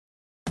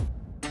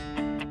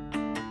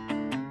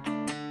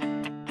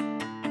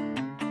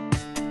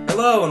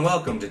Hello and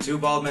welcome to Two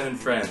Bald Men and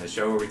Friends, the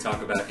show where we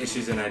talk about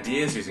issues and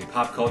ideas using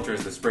pop culture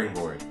as the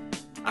springboard.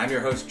 I'm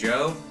your host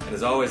Joe, and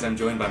as always I'm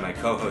joined by my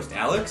co-host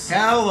Alex.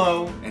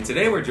 Hello! And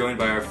today we're joined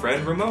by our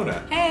friend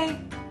Ramona. Hey!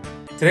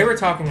 Today we're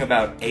talking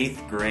about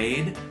 8th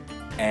grade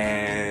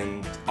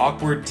and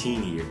awkward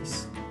teen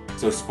years.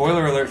 So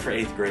spoiler alert for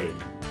 8th grade.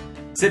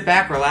 Sit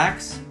back,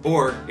 relax,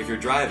 or if you're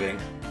driving,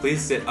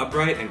 please sit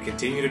upright and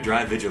continue to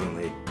drive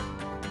vigilantly.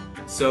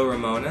 So,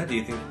 Ramona, do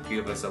you think you could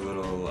give us a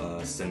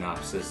little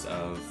synopsis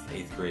of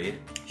 8th grade?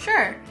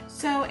 Sure.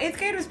 So 8th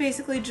grade was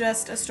basically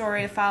just a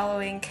story of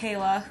following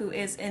Kayla, who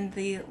is in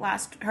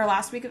her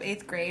last week of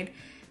 8th grade,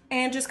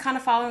 and just kind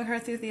of following her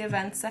through the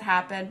events that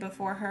happened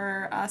before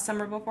her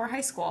summer before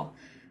high school.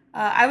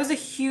 I was a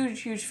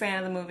huge fan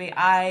of the movie.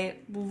 I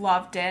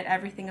loved it,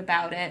 everything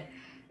about it.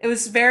 It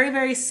was very,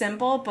 very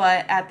simple,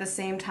 but at the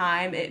same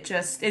time,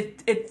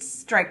 it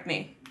struck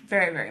me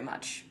very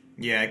much.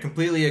 Yeah, I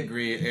completely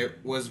agree.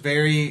 It was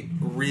very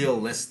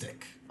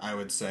realistic, I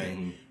would say.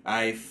 Mm-hmm.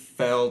 I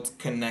felt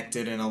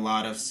connected in a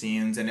lot of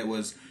scenes, and it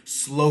was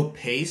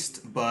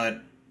slow-paced,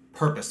 but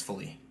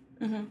purposefully.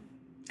 Mm-hmm.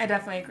 I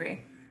definitely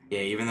agree. Yeah,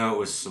 even though it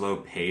was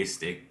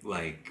slow-paced, it,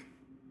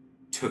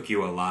 took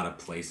you a lot of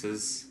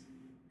places,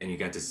 and you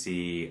got to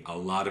see a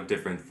lot of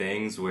different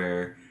things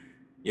where,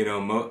 you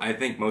know, I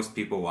think most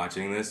people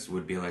watching this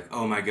would be like,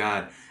 oh my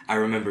god, I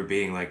remember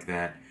being like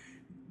that.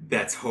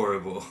 That's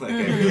horrible. I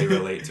really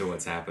relate to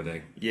what's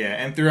happening. Yeah,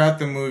 and throughout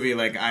the movie,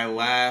 I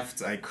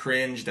laughed, I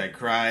cringed, I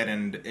cried,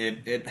 and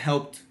it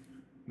helped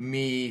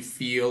me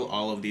feel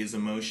all of these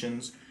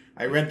emotions.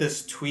 I read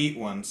this tweet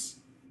once,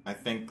 I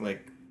think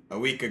a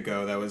week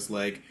ago, that was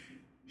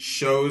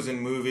shows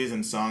and movies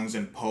and songs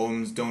and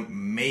poems don't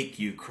make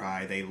you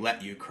cry, they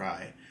let you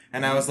cry.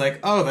 And I was like,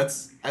 oh,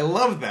 I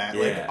love that.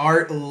 Yeah.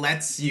 Art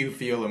lets you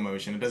feel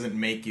emotion. It doesn't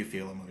make you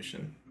feel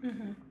emotion.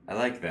 Mm-hmm. I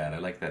like that. I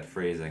like that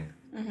phrasing.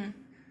 Mm-hmm.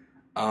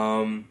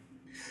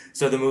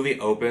 So the movie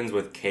opens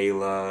with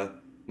Kayla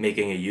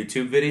making a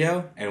YouTube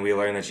video, and we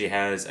learn that she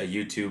has a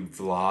YouTube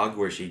vlog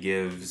where she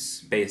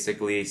gives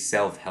basically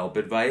self-help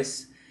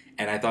advice,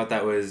 and I thought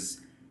that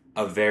was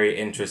a very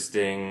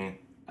interesting,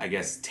 I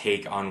guess,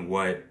 take on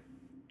what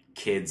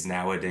kids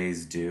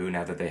nowadays do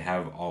now that they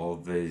have all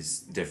these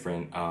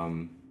different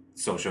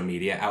social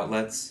media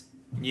outlets.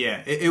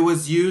 Yeah, it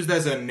was used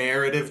as a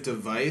narrative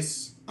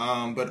device,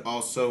 but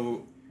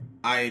also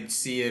I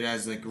see it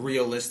as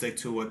realistic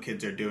to what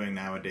kids are doing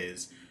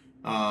nowadays.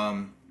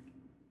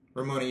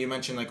 Ramona, you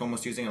mentioned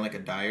almost using it like a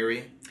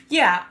diary.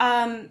 Yeah,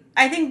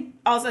 I think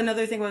also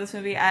another thing about this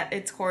movie at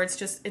its core,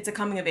 it's a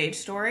coming of age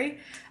story.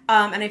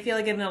 And I feel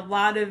like in a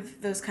lot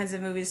of those kinds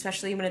of movies,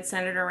 especially when it's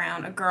centered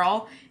around a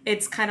girl,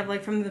 it's kind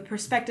of from the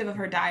perspective of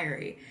her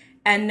diary.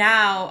 And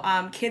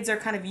now kids are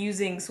kind of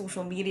using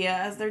social media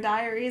as their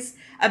diaries.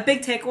 A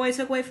big takeaway I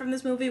took away from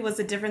this movie was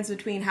the difference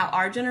between how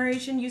our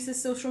generation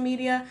uses social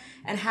media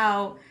and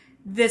how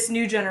this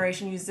new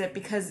generation uses it,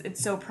 because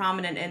it's so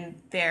prominent in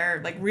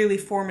their really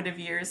formative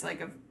years,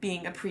 of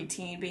being a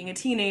preteen, being a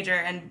teenager,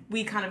 and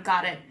we kind of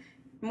got it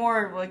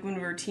more when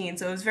we were teens,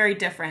 so it was very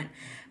different.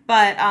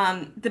 But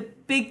the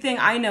big thing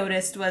I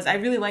noticed was I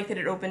really liked that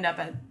it opened up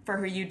for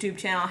her YouTube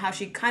channel, how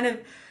she kind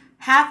of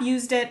half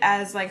used it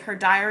as her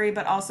diary,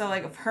 but also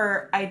of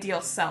her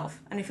ideal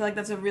self. And I feel like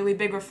that's a really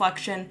big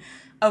reflection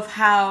of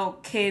how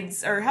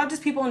kids, or how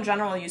just people in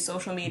general, use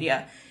social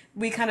media.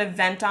 We kind of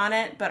vent on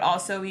it, but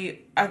also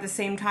we at the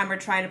same time are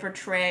trying to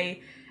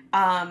portray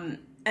an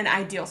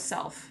ideal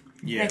self.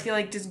 Yeah. And I feel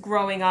like just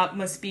growing up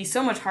must be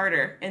so much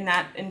harder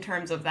in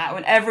terms of that,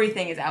 when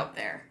everything is out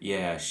there.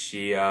 Yeah,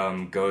 she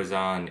goes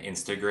on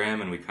Instagram,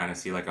 and we kind of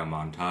see a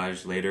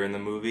montage later in the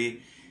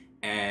movie,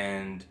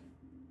 and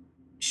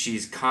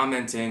she's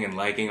commenting and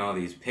liking all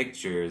these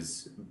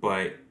pictures,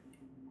 but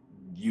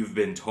you've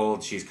been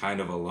told she's kind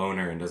of a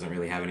loner and doesn't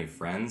really have any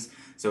friends.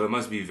 So it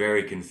must be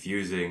very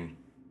confusing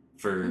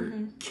for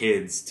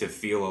kids to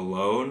feel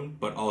alone,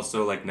 but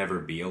also never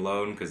be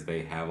alone because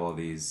they have all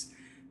these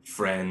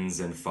friends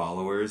and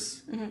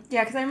followers. Mm-hmm.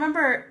 Yeah, because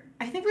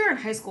I think we were in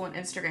high school when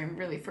Instagram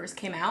really first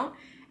came out,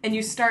 and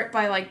you start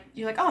by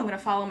you're oh, I'm going to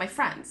follow my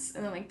friends.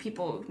 And then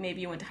people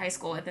maybe you went to high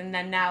school with, and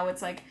then now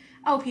it's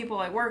oh, people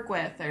I work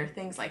with or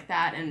things like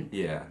that. And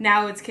yeah.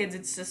 Now it's kids,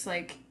 it's just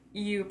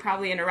you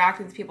probably interact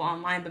with people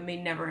online but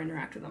may never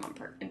interact with them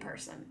in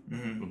person.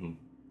 Mm-hmm. Mm-hmm.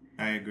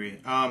 I agree.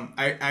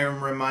 I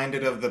am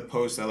reminded of the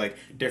post that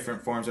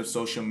different forms of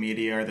social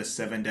media are the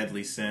 7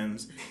 deadly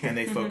sins, and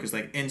they focus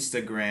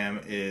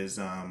Instagram is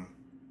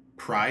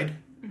pride,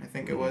 I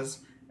think it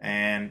was.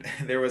 And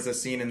there was a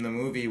scene in the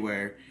movie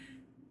where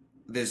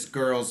this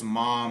girl's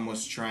mom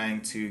was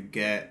trying to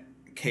get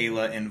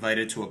Kayla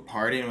invited to a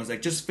party and was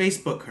just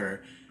Facebook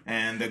her.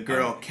 And the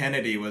girl,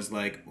 Kennedy, was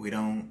we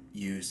don't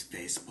use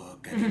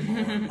Facebook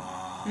anymore,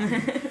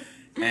 Mom.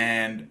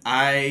 And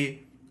I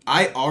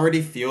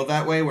already feel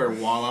that way, where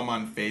while I'm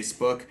on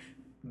Facebook,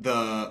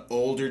 the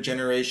older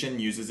generation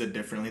uses it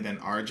differently than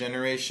our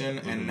generation.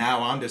 Mm-hmm. And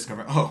now I'm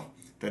discovering,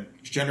 the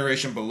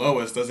generation below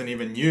us doesn't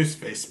even use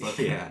Facebook.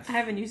 Yeah. I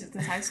haven't used it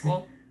since high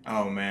school.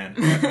 Oh, man.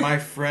 My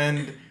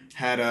friend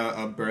had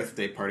a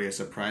birthday party, a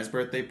surprise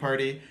birthday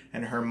party,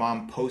 and her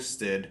mom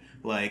posted,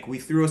 like, we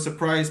threw a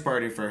surprise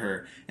party for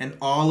her. And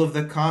all of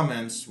the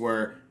comments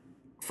were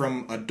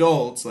from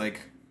adults,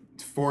 like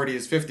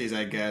 40s, 50s,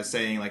 I guess,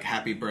 saying, like,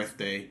 happy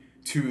birthday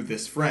to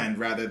this friend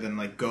rather than,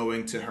 like,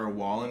 going to her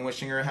wall and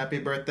wishing her a happy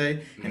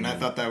birthday. And I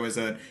thought that was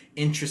an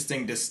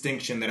interesting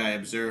distinction that I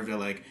observed.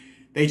 Like,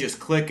 they just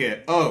click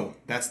it, oh,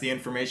 that's the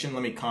information,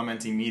 let me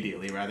comment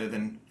immediately, rather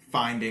than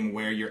finding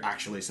where you're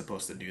actually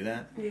supposed to do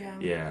that. Yeah.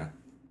 Yeah.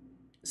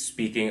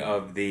 Speaking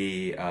of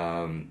the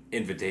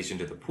invitation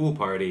to the pool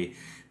party,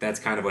 that's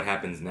kind of what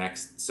happens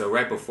next. So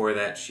right before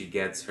that, she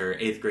gets her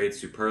 8th grade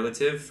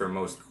superlative for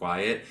most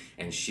quiet,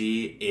 and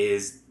she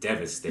is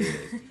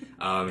devastated.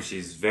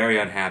 She's very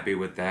unhappy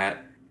with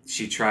that.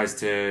 She tries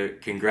to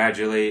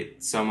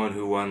congratulate someone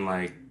who won,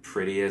 like,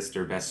 prettiest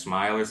or best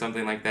smile or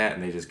something like that,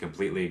 and they just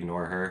completely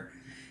ignore her.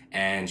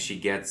 And she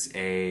gets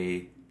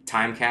a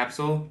time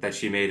capsule that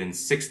she made in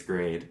 6th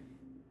grade,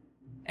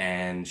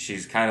 and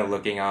she's kind of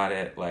looking at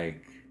it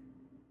like,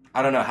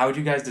 I don't know, how would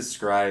you guys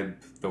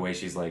describe the way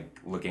she's, like,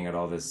 looking at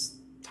all this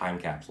time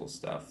capsule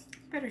stuff?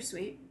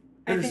 Bittersweet.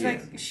 I think,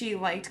 like, she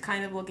liked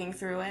kind of looking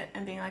through it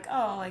and being like,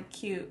 oh, like,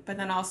 cute, but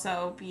then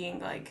also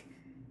being like,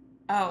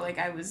 oh, like,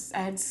 I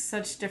had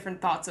such different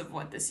thoughts of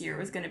what this year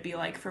was going to be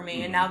like for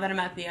me, and now that I'm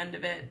at the end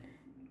of it,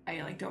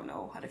 I, like, don't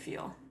know how to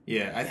feel.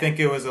 Yeah, I think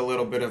it was a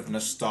little bit of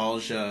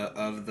nostalgia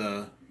of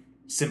the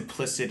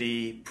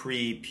simplicity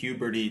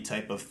pre-puberty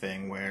type of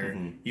thing where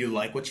you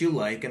like what you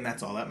like and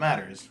that's all that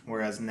matters.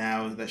 Whereas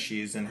now that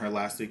she's in her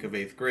last week of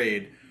 8th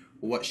grade,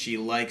 what she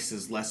likes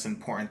is less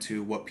important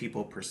to what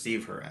people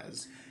perceive her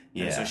as.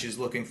 Yeah. And so she's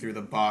looking through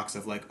the box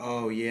of like,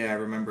 oh yeah, I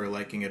remember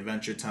liking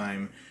Adventure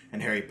Time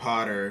and Harry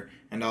Potter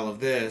and all of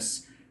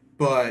this,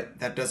 but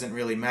that doesn't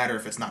really matter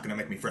if it's not going to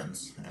make me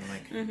friends. And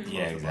like,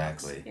 yeah,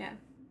 exactly. Yeah.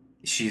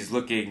 She's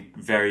looking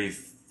very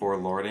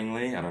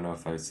forlorningly, I don't know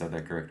if I said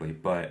that correctly,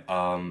 but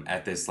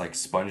at this, like,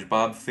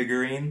 SpongeBob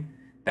figurine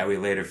that we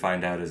later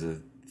find out is a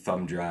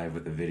thumb drive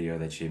with a video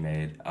that she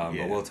made. But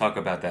we'll talk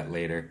about that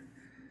later.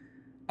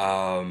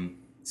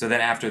 So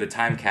then after the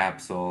time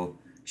capsule,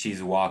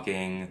 she's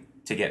walking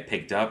to get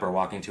picked up or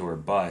walking to her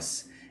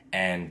bus,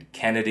 and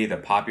Kennedy, the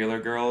popular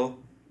girl,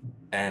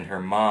 and her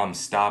mom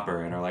stop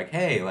her and are like,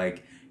 hey,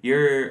 like,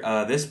 you're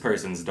this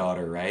person's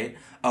daughter, right?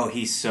 Oh,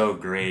 he's so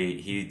great.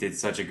 He did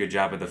such a good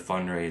job at the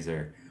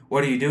fundraiser.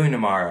 What are you doing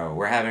tomorrow?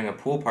 We're having a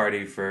pool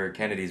party for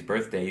Kennedy's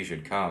birthday. You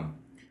should come.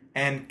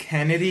 And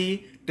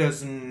Kennedy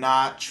does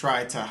not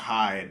try to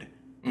hide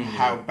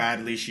how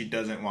badly she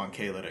doesn't want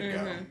Kayla to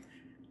go.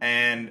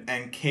 And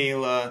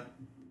Kayla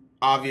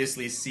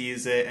obviously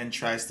sees it and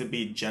tries to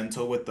be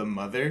gentle with the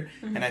mother.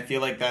 And I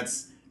feel like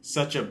that's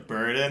such a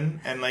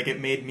burden, and like it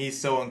made me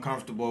so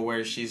uncomfortable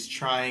where she's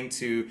trying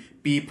to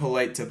be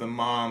polite to the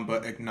mom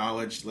but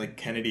acknowledge like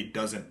Kennedy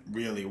doesn't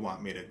really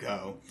want me to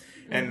go,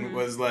 and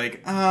was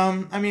like,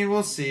 I mean,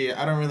 we'll see,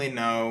 I don't really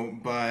know,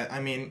 but I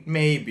mean,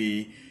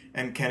 maybe.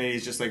 And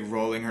Kennedy's just like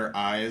rolling her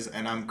eyes,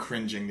 and I'm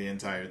cringing the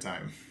entire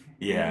time.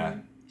 Yeah.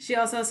 She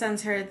also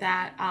sends her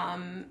that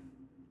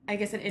I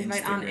guess an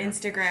invite on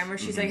Instagram where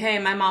she's like, hey,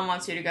 my mom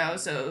wants you to go,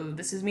 so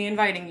this is me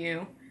inviting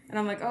you. And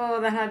I'm like, oh,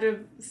 that had to have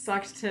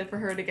sucked for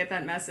her to get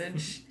that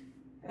message.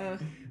 Yeah,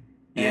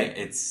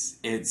 it's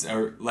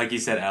like you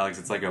said, Alex,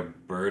 it's like a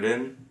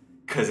burden,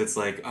 because it's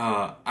like,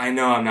 I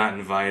know I'm not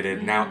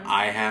invited. Now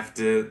I have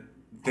to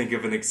think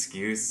of an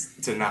excuse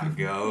to not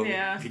go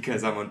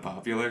because I'm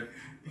unpopular.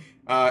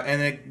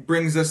 And it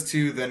brings us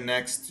to the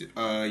next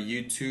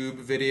YouTube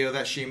video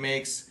that she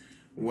makes,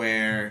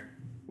 where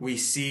we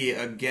see,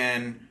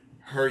 again,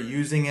 her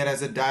using it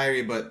as a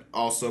diary, but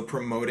also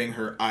promoting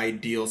her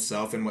ideal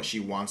self and what she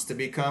wants to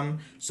become.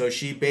 So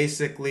she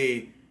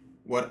basically,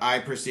 what I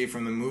perceive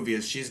from the movie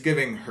is she's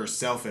giving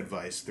herself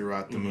advice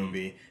throughout the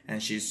movie,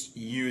 and she's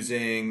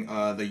using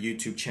the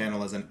YouTube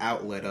channel as an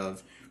outlet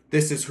of,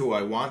 this is who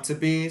I want to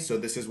be, so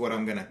this is what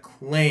I'm going to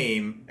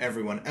claim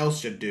everyone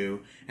else should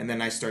do, and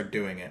then I start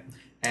doing it.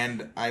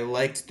 And I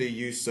liked the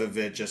use of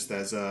it just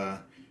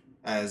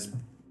as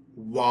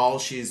while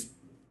she's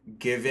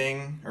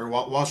giving, or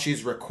while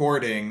she's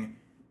recording,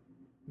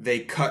 they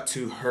cut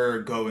to her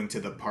going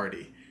to the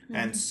party.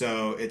 And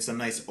so it's a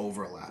nice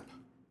overlap.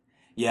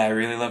 Yeah, I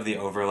really love the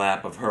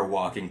overlap of her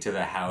walking to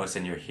the house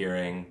and you're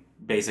hearing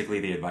basically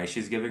the advice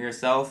she's giving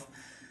herself.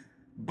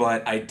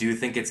 But I do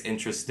think it's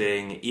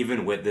interesting,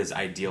 even with this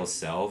ideal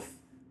self,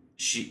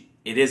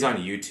 it is on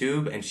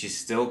YouTube and she's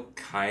still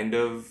kind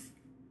of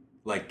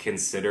like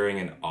considering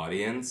an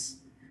audience.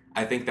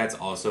 I think that's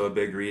also a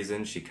big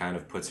reason she kind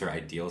of puts her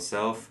ideal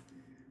self.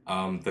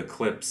 The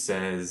clip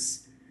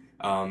says,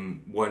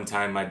 one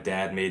time my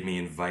dad made me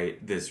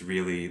invite this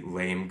really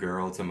lame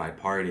girl to my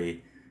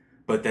party,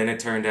 but then it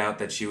turned out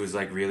that she was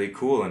like really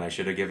cool and I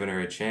should have given her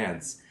a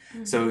chance.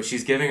 So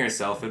she's giving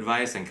herself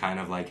advice and kind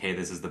of like, hey,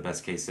 this is the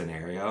best case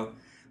scenario.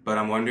 But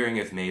I'm wondering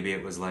if maybe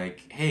it was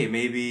like, hey,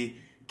 maybe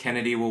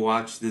Kennedy will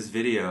watch this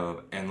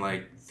video and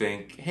like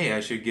think, hey, I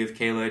should give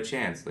Kayla a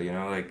chance. You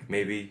know, like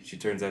maybe she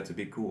turns out to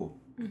be cool.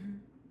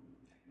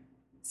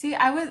 See,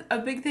 I was a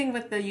big thing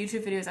with the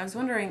YouTube videos. I was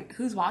wondering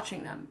who's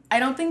watching them. I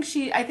think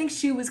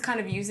she was kind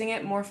of using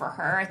it more for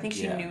her. I think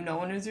she Yeah. knew no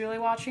one was really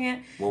watching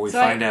it. Well, we So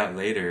find out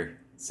later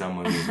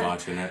someone was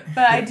watching it.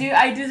 But I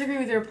disagree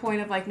with your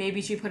point of like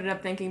maybe she put it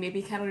up thinking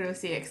maybe Kennedy will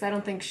see it because I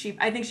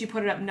think she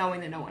put it up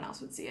knowing that no one else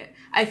would see it.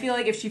 I feel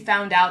like if she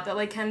found out that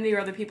like Kennedy or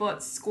other people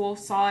at school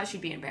saw it, she'd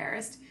be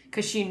embarrassed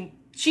because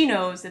she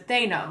knows that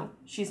they know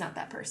she's not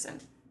that person.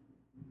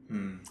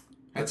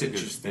 That's a good-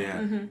 interesting.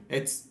 yeah.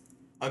 It's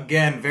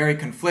again very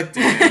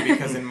conflicting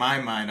because in my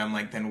mind I'm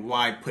like, then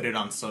why put it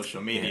on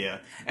social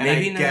media? And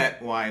Maybe I not-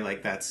 get why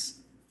like that's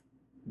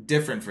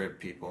different for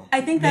people.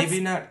 I think that's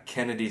Maybe not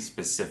Kennedy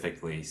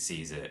specifically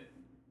sees it,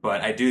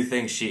 but I do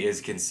think she is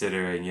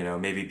considering,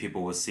 maybe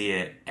people will see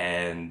it,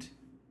 and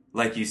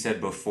like you said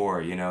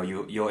before,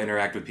 you'll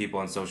interact with people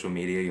on social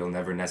media you'll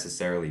never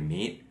necessarily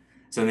meet.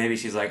 So maybe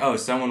she's like, oh,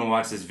 someone will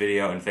watch this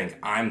video and think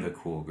I'm the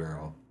cool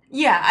girl.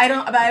 yeah, I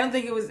don't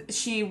think it was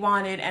she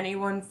wanted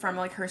anyone from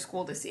like her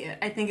school to see it.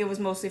 I think it was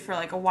mostly for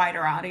like a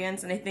wider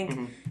audience, and I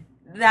think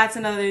that's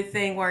another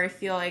thing where I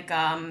feel like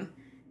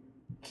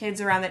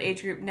kids around that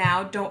age group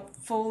now don't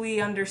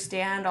fully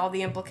understand all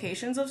the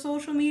implications of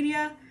social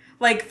media.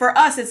 Like for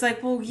us, it's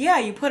like, well, yeah,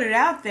 you put it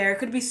out there. It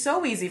could be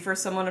so easy for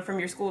someone from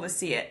your school to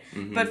see it.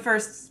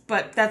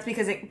 But that's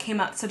because it came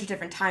out at such a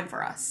different time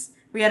for us.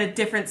 We had a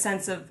different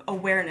sense of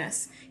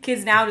awareness.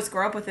 Kids now just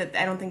grow up with it.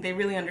 I don't think they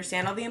really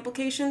understand all the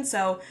implications.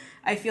 So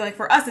I feel like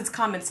for us, it's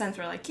common sense.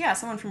 We're like, yeah,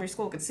 someone from your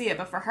school could see it.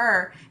 But for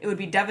her, it would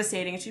be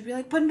devastating. And she'd be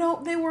like, but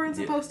no, they weren't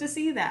supposed to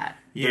see that.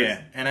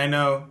 Yeah, and I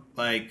know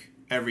like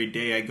every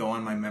day I go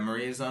on my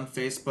memories on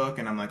Facebook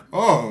and I'm like,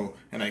 oh,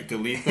 and I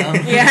delete them.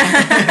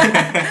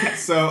 Yeah.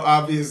 So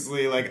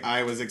obviously like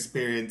I was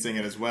experiencing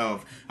it as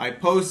well. I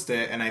post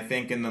it and I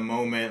think in the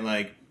moment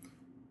like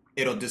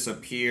it'll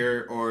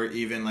disappear or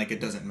even like it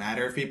doesn't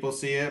matter if people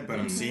see it, but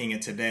I'm seeing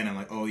it today and I'm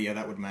like, oh yeah,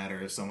 that would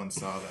matter if someone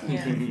saw that.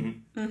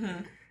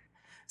 Yeah.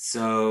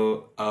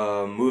 So,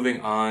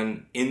 moving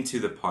on into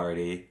the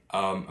party,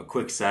 a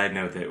quick side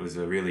note that it was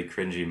a really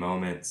cringy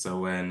moment. So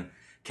when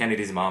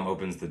Kennedy's mom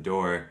opens the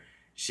door,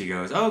 she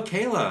goes, oh,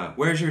 Kayla,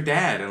 where's your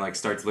dad? And like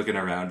starts looking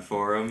around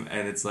for him.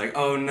 And it's like,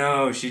 oh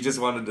no, she just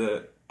wanted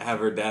to have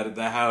her dad at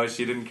the house.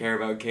 She didn't care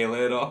about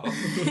Kayla at all.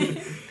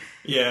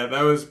 Yeah,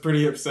 that was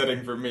pretty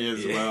upsetting for me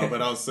as well,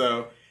 but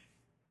also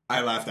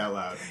I laughed out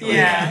loud.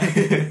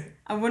 Yeah.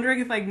 I'm wondering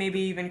if like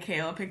maybe even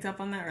Kayla picked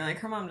up on that, or like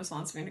her mom just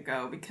wants me to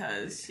go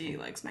because she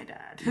likes my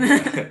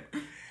dad.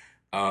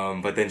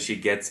 But then she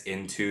gets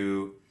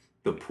into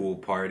the pool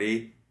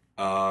party,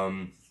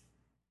 and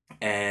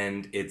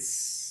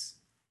it's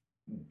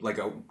like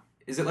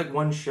is it like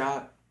one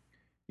shot?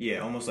 Yeah,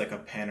 almost like a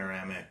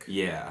panoramic.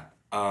 Yeah.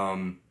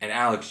 And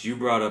Alex, you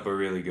brought up a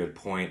really good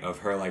point of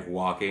her like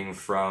walking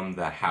from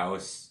the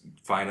house,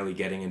 finally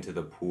getting into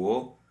the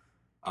pool,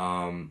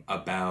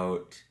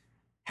 about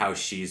how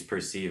she's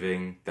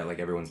perceiving that like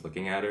everyone's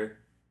looking at her.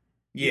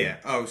 Yeah.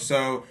 Oh,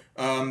 so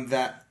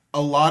that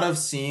a lot of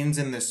scenes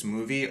in this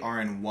movie are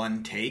in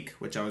one take,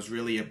 which I was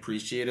really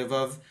appreciative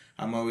of.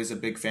 I'm always a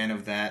big fan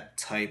of that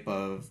type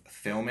of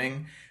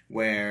filming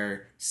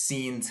where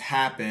scenes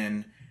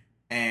happen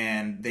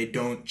and they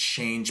don't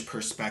change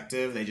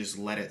perspective. They just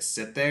let it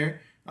sit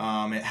there.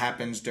 It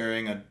happens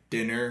during a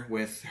dinner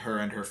with her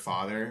and her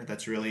father.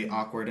 That's really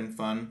awkward and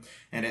fun.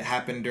 And it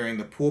happened during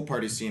the pool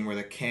party scene where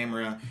the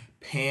camera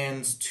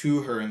pans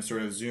to her and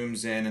sort of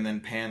zooms in and then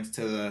pans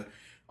to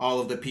all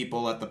of the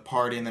people at the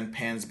party and then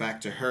pans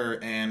back to her.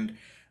 And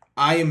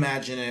I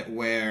imagine it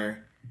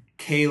where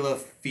Kayla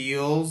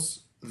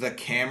feels the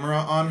camera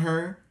on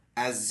her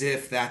as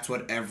if that's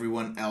what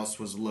everyone else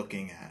was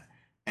looking at.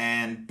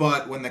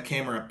 But when the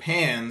camera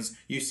pans,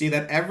 you see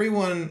that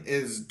everyone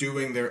is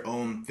doing their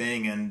own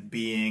thing and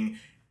being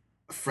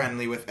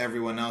friendly with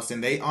everyone else,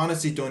 and they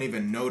honestly don't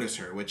even notice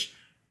her, which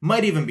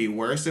might even be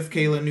worse if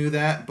Kayla knew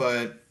that.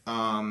 But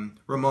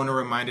Ramona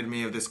reminded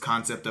me of this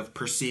concept of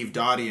perceived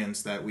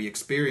audience that we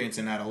experience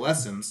in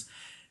adolescence,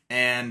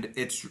 and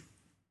it's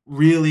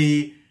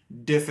really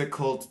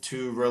difficult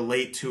to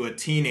relate to a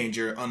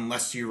teenager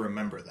unless you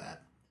remember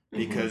that,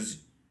 because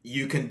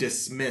you can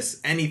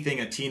dismiss anything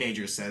a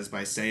teenager says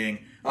by saying,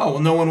 oh, well,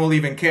 no one will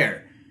even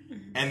care.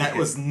 And that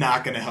was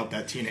not going to help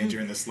that teenager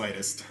in the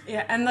slightest.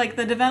 Yeah, and like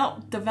the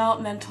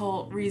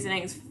developmental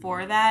reasonings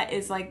for that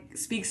is like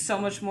speaks so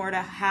much more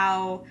to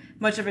how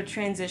much of a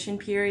transition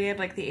period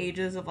like the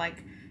ages of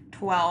like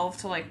 12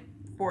 to like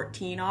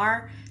 14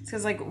 are. It's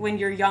because like when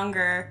you're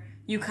younger,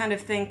 you kind of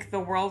think the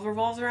world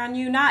revolves around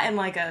you, not in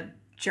like a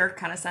jerk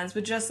kind of sense,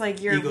 but just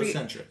like you're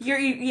Egocentric. You're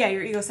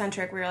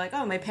egocentric. Where you're like,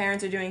 oh, my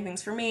parents are doing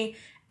things for me.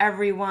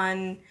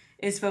 Everyone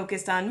is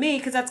focused on me,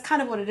 because that's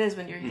kind of what it is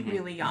when you're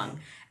really young.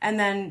 And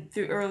then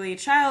through early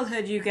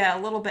childhood, you get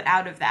a little bit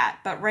out of that.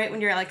 But right when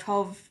you're like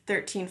 12,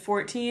 13,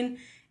 14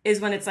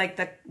 is when it's like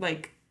the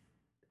like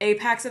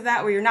apex of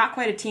that, where you're not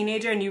quite a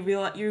teenager and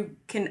you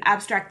can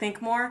abstract think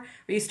more,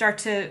 where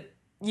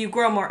you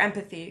grow more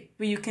empathy,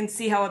 where you can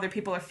see how other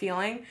people are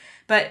feeling.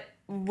 But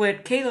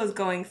what Kayla's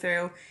going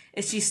through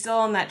is she's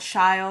still in that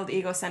child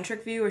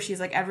egocentric view where she's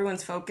like,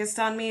 everyone's focused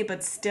on me,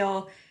 but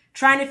still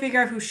trying to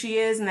figure out who she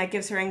is, and that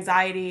gives her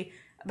anxiety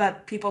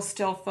about people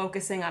still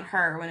focusing on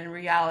her when in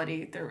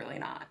reality they're really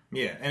not.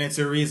 Yeah, and it's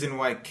a reason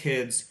why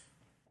kids,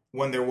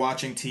 when they're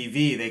watching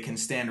TV, they can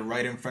stand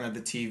right in front of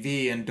the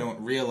TV and don't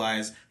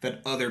realize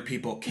that other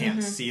people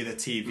can't see the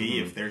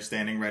TV if they're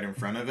standing right in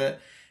front of it.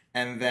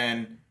 And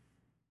then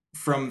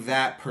from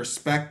that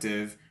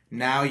perspective,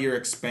 now you're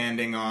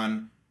expanding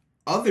on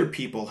other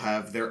people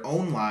have their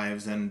own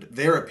lives and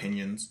their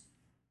opinions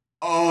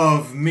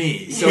of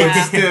me. So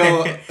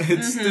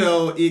it's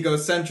still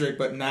egocentric,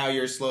 but now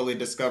you're slowly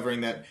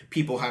discovering that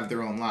people have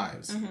their own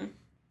lives.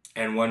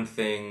 And one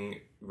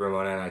thing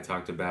Ramona and I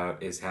talked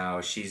about is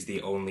how she's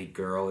the only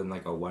girl in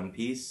like a one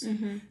piece.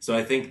 So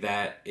I think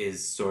that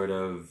is sort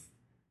of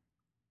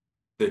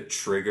the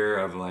trigger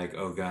of like,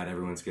 oh God,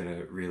 everyone's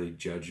gonna really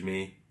judge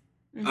me.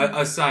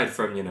 Aside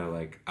from, you know,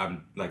 like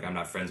I'm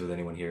not friends with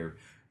anyone here,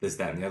 this,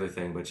 that, and the other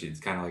thing, but it's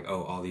kind of like,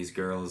 oh, all these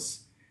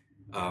girls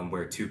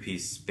wear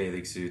two-piece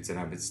bathing suits and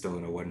I'm still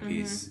in a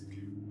one-piece.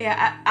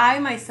 Yeah, I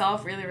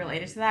myself really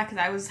related to that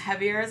because I was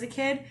heavier as a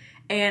kid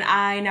and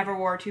I never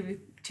wore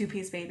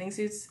two-piece bathing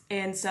suits.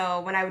 And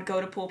so when I would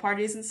go to pool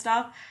parties and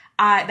stuff,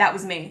 that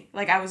was me.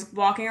 Like, I was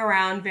walking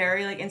around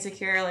very, like,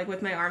 insecure, like,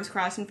 with my arms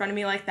crossed in front of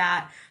me like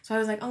that. So I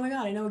was like, oh my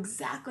God, I know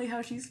exactly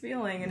how she's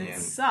feeling, and it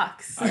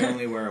sucks. I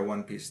only wear a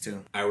one piece,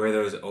 too. I wear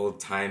those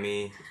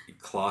old-timey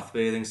cloth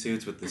bathing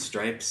suits with the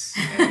stripes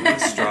and a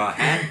straw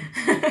hat,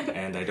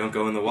 and I don't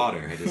go in the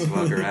water. I just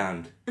walk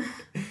around.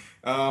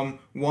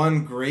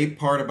 One great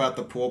part about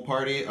the pool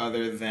party,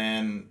 other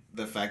than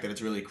the fact that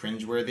it's really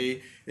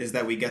cringeworthy, is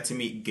that we get to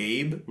meet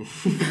Gabe.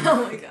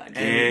 Oh my God.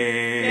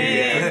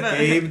 Gabe.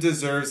 Gabe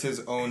deserves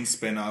his own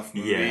spin-off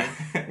movie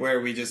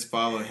where we just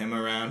follow him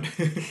around.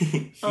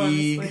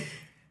 He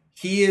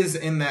is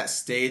in that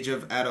stage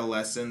of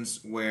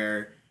adolescence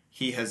where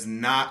he has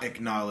not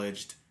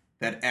acknowledged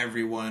that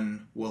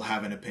everyone will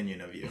have an opinion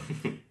of you.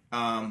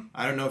 I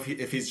don't know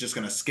if he's just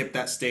going to skip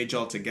that stage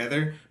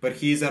altogether, but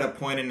he's at a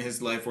point in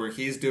his life where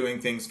he's doing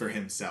things for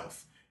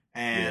himself.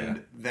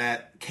 And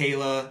that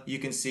Kayla, you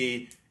can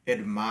see,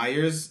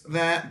 admires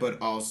that, but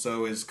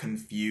also is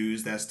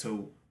confused as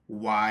to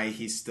why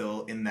he's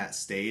still in that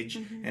stage.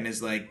 And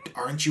is like,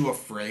 aren't you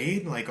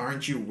afraid? Like,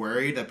 aren't you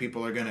worried that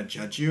people are going to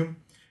judge you?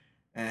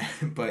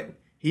 But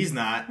he's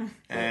not,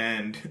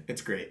 and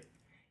it's great.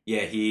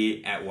 Yeah,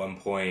 he, at one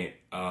point,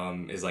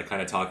 is, like,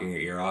 kind of talking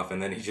your ear off,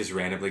 and then he just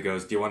randomly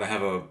goes, do you want to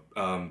have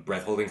a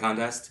breath-holding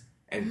contest?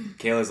 And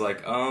Kayla's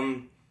like,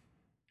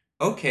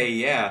 okay,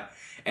 yeah.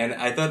 And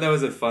I thought that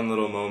was a fun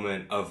little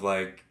moment of,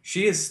 like,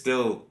 she is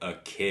still a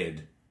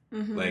kid.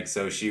 Like,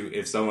 so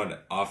if someone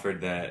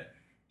offered that,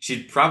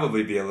 she'd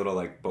probably be a little,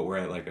 like, but we're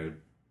at, like, a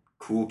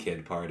cool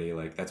kid party.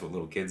 Like, that's what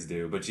little kids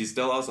do. But she's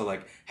still also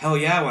like, hell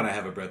yeah, I want to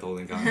have a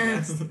breath-holding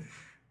contest.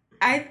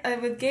 I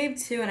with Gabe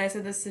too, and I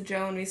said this to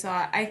Joe when we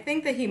saw it, I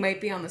think that he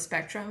might be on the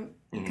spectrum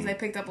because I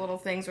picked up little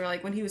things where,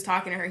 like, when he was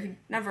talking to her,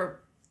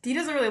 he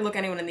doesn't really look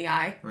anyone in the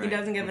eye. Right. He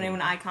doesn't give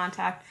anyone eye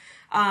contact.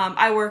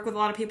 I work with a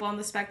lot of people on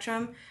the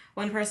spectrum.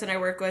 One person I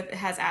work with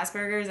has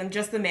Asperger's, and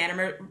just the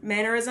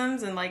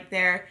mannerisms and, like,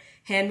 their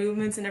hand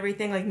movements and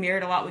everything, like,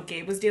 mirrored a lot what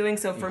Gabe was doing.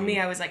 So for me,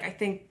 I was like, I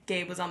think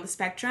Gabe was on the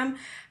spectrum.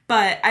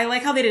 But I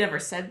like how they never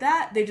said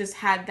that. They just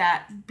had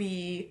that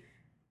be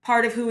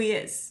part of who he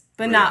is.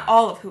 But not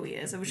all of who he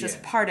is. It was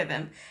just part of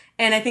him.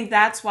 And I think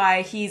that's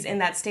why he's in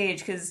that stage,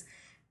 because,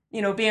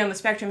 you know, being on the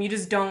spectrum, you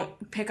just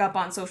don't pick up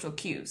on social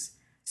cues.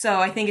 So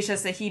I think it's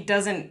just that he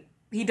doesn't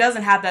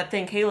have that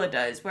thing Kayla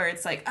does, where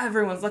it's like,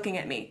 everyone's looking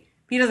at me.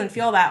 He doesn't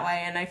feel that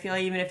way, and I feel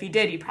like even if he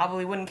did, he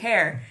probably wouldn't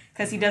care,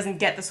 because he doesn't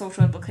get the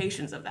social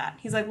implications of that.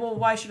 He's like, well,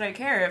 why should I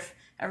care if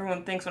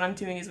everyone thinks what I'm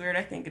doing is weird?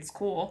 I think it's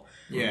cool.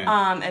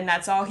 Yeah. And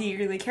that's all he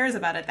really cares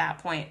about at that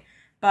point.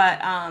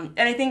 But, and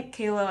I think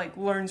Kayla, like,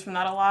 learns from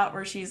that a lot,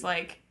 where she's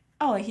like,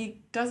 oh, like,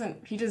 he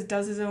just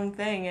does his own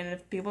thing, and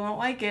if people don't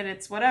like it,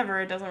 it's whatever,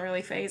 it doesn't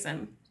really faze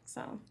him,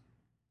 so.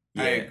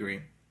 I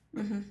agree.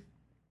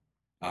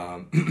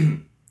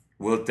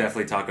 We'll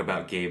definitely talk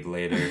about Gabe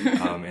later,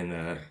 in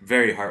a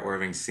very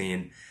heartwarming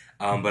scene,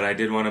 but I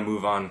did want to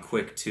move on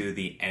quick to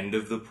the end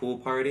of the pool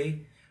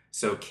party.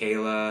 So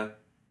Kayla,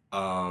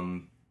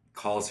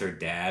 calls her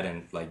dad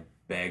and, like,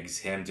 begs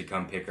him to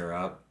come pick her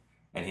up.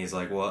 And he's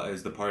like, well,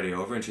 is the party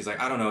over? And she's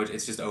like, I don't know,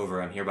 it's just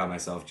over. I'm here by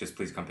myself. Just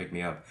please come pick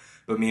me up.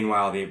 But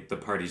meanwhile, the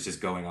party's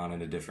just going on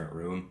in a different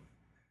room.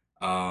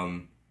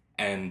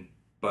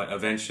 But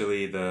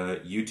eventually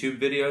the YouTube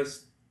video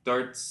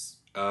starts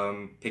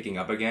picking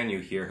up again. You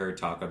hear her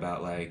talk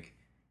about, like,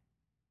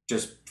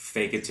 just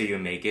fake it till you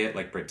make it.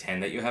 Like,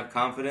 pretend that you have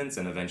confidence,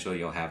 and eventually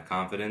you'll have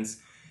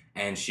confidence.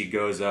 And she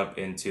goes up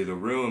into the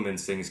room and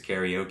sings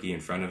karaoke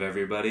in front of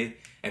everybody.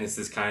 And it's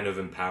this kind of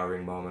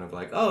empowering moment of,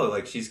 like, oh,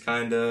 like, she's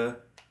kind of,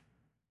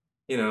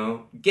 you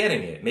know,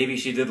 getting it. Maybe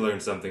she did learn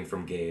something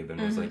from Gabe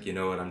and was like, you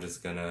know what, I'm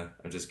just gonna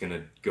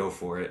go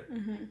for it.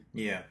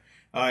 Yeah.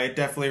 It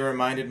definitely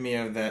reminded me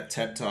of that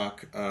TED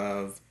Talk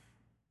of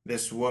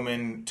this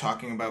woman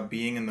talking about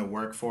being in the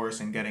workforce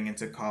and getting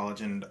into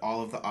college and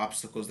all of the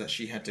obstacles that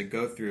she had to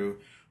go through,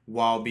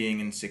 while being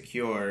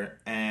insecure,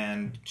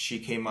 and she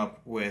came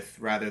up with,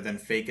 rather than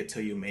fake it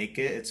till you make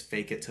it, it's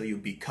fake it till you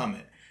become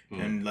it.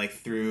 And like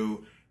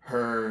through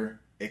her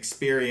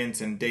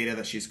experience and data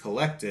that she's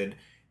collected,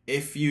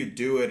 if you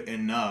do it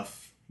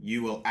enough,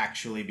 you will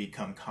actually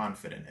become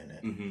confident in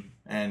it.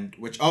 And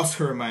which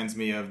also reminds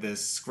me of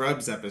this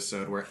Scrubs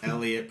episode where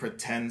Elliot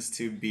pretends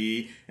to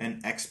be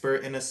an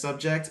expert in a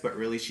subject, but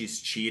really she's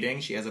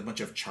cheating. She has a bunch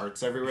of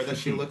charts everywhere that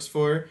she looks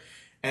for,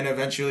 and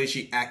eventually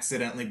she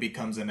accidentally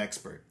becomes an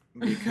expert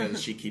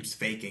because she keeps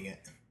faking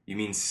it. You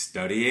mean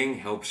studying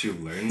helps you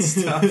learn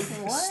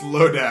stuff? What?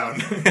 Slow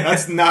down.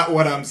 That's not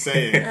what I'm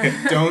saying.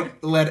 Don't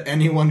let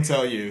anyone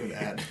tell you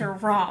that. You're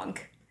wrong.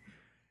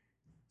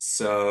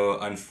 So,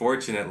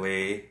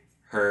 unfortunately,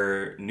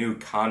 her new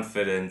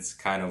confidence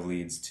kind of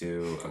leads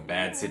to a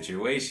bad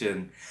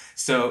situation.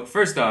 So,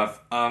 first off,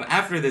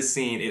 after this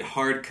scene, it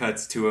hard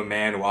cuts to a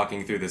man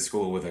walking through the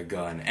school with a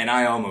gun, and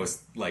I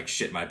almost, like,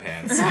 shit my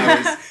pants.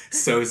 I was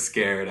so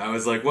scared. I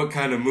was like, what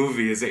kind of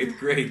movie is 8th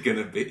grade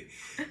gonna be?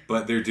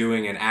 But they're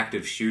doing an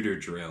active shooter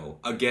drill.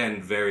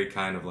 Again, very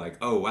kind of like,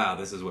 oh, wow,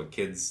 this is what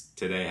kids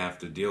today have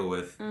to deal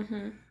with.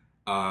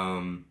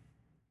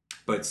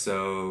 But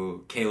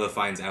so Kayla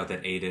finds out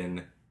that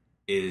Aiden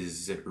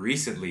is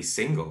recently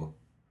single,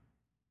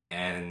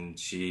 and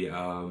she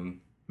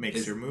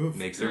Makes her move.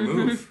 Makes her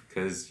move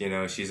because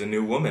she's a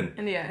new woman.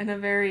 And yeah, in a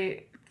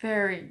very,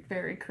 very,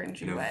 very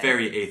cringy way.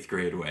 Very 8th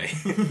grade way.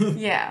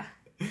 Yeah.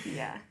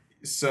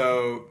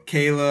 So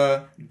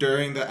Kayla,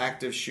 during the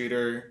active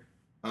shooter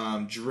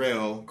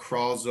drill,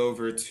 crawls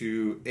over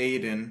to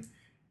Aiden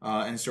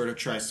and sort of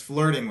tries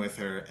flirting with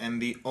her.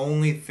 And the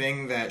only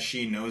thing that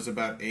she knows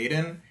about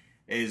Aiden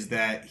is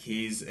that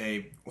he's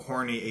a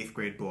horny 8th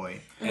grade boy.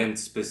 And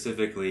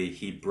specifically,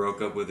 he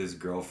broke up with his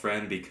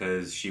girlfriend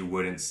because she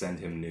wouldn't send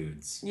him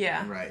nudes.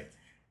 Yeah. Right.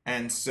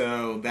 And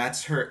so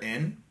that's her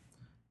in.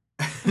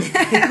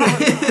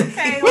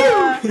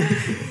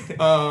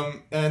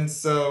 And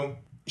so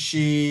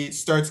she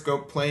starts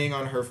playing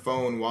on her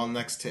phone while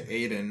next to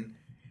Aiden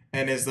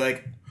and is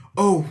like,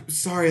 oh,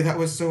 sorry, that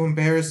was so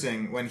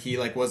embarrassing, when he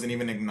wasn't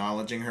even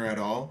acknowledging her at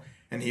all.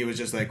 And he was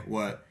just like,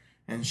 what?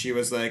 And she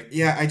was like,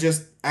 yeah, I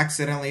just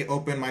accidentally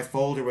opened my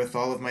folder with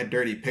all of my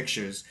dirty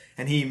pictures.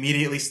 And he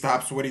immediately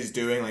stops what he's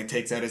doing,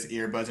 takes out his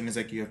earbuds and is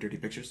like, you have dirty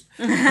pictures?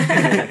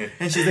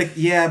 And she's like,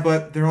 yeah,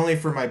 but they're only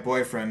for my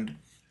boyfriend.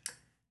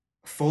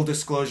 Full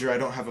disclosure, I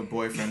don't have a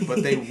boyfriend,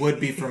 but they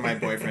would be for my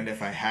boyfriend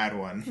if I had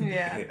one.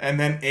 Yeah. And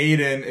then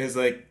Aiden is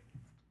like,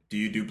 do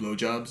you do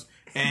blowjobs?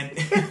 And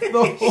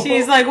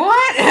she's like,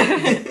 what?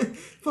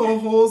 The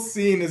whole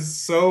scene is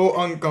so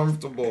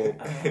uncomfortable.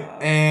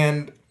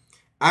 And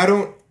I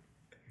don't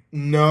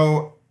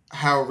know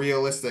how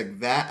realistic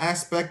that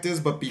aspect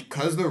is, but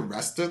because the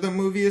rest of the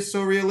movie is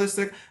so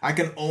realistic, I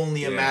can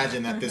only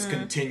imagine that this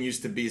continues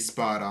to be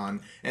spot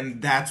on,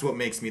 and that's what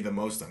makes me the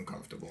most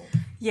uncomfortable.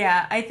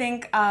 Yeah, I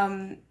think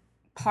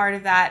part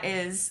of that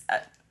is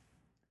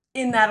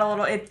in that a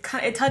little, it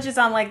touches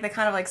on the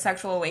kind of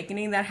sexual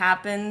awakening that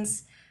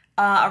happens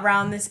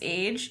around this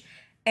age,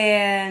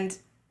 and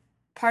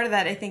part of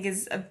that I think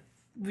is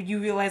you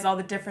realize all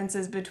the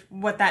differences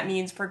between what that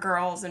means for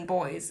girls and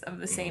boys of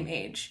the same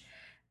age.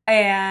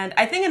 And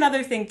I think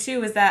another thing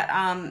too is that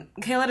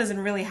Kayla doesn't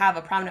really have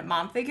a prominent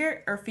mom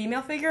figure or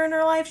female figure in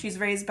her life. She's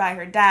raised by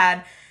her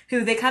dad,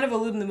 who they kind of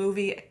allude in the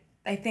movie,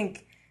 I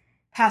think,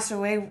 passed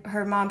away.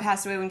 Her mom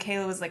passed away when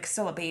Kayla was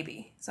still a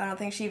baby, so I don't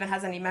think she even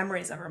has any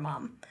memories of her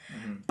mom.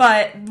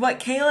 But what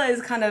Kayla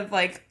is kind of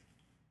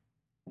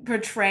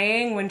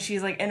portraying when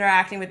she's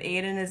interacting with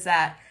Aiden is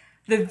that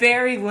the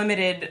very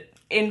limited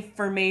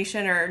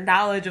information or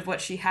knowledge of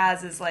what she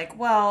has is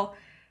well,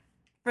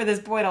 for this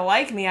boy to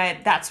like me,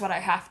 that's what I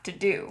have to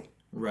do.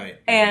 Right.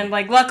 And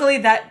luckily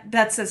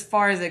that's as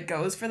far as it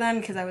goes for them,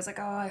 because I was like,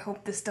 oh, I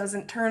hope this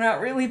doesn't turn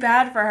out really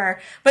bad for her.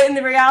 But in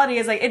the reality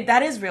is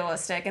that is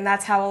realistic, and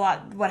that's how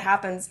what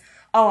happens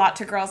a lot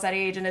to girls that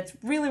age, and it's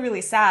really,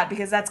 really sad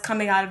because that's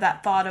coming out of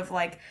that thought of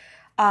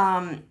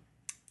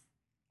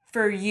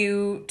for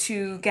you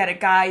to get a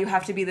guy, you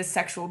have to be this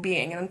sexual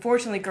being. And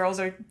unfortunately, girls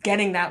are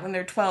getting that when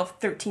they're 12,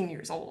 13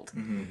 years old.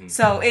 Mm-hmm.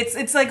 So it's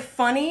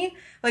funny,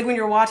 when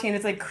you're watching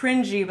it, it's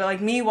cringy, but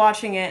me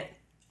watching it,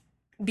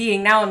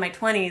 being now in my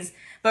 20s,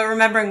 but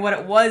remembering what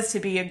it was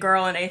to be a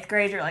girl in 8th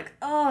grade, you're like,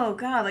 oh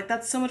God,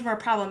 that's so much more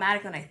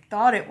problematic than I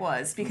thought it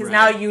was, because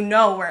now you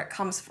know where it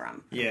comes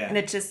from. Yeah. And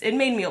it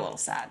made me a little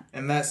sad.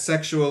 And that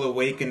sexual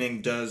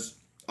awakening does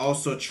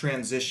also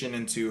transition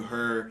into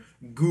her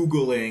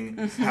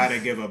Googling how to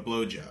give a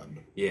blowjob.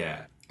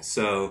 Yeah.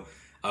 So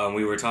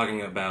we were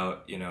talking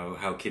about,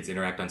 how kids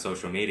interact on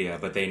social media,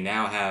 but they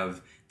now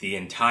have the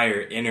entire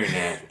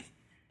internet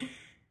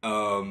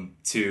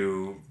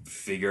to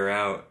figure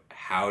out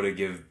how to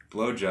give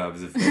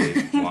blowjobs if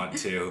they want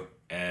to.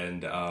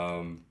 And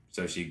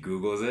so she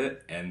Googles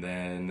it, and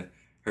then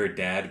her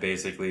dad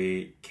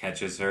basically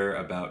catches her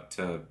about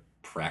to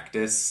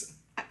practice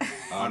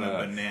on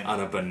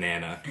a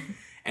banana.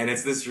 And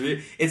it's this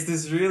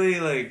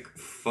really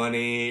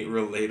funny,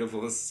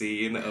 relatable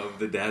scene of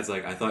the dad's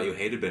like, I thought you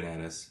hated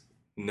bananas.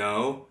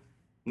 No,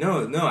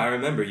 No, I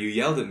remember you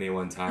yelled at me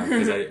one time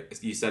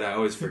because you said I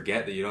always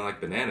forget that you don't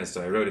like bananas,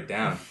 so I wrote it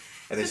down.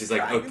 And then Just she's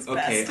like, trying his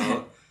Okay,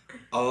 best.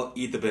 I'll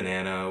eat the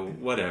banana,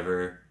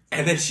 whatever."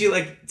 And then she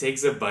like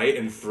takes a bite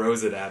and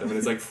throws it at him, and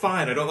it's like,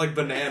 "Fine, I don't like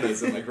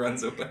bananas," and like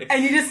runs away.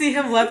 And you just see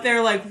him left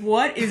there like,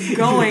 what is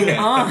going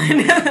Yeah. on?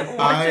 What just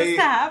I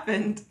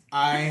happened?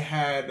 I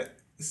had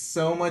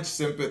so much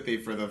sympathy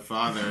for the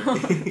father.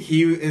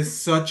 He is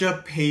such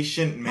a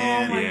patient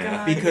man Oh my Yeah.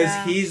 god. because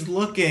yeah. he's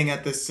looking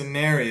at the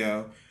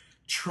scenario,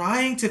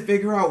 trying to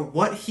figure out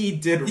what he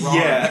did wrong.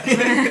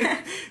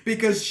 Yeah.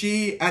 Because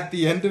she, at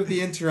the end of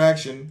the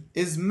interaction,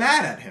 is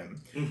mad at him.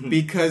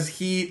 Because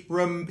he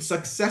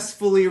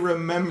successfully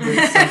remembered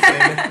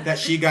something that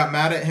she got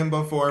mad at him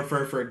before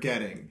for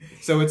forgetting.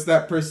 So it's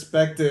that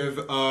perspective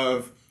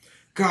of,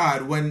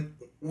 God, when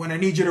I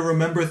need you to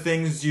remember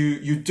things,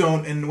 you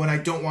don't, and when I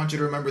don't want you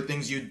to remember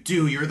things, you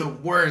do. You're the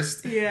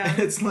worst. Yeah. And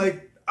it's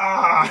like,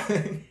 ah.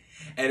 And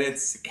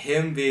it's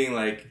him being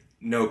like,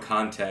 no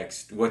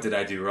context, what did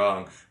I do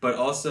wrong? But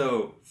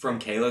also, from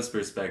Kayla's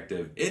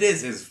perspective, it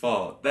is his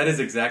fault. That is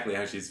exactly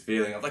how she's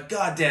feeling. I'm like,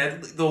 God,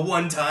 Dad, the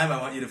one time I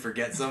want you to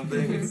forget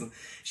something.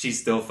 She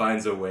still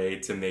finds a way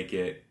to make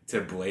it,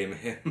 to blame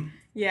him.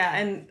 Yeah,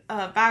 and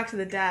back to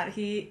the dad.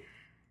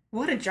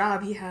 What a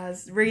job he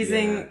has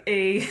raising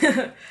a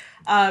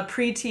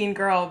preteen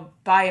girl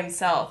by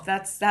himself.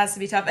 That has to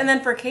be tough. And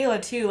then for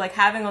Kayla too, like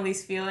having all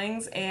these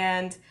feelings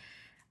and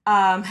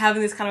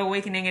having this kind of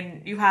awakening,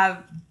 and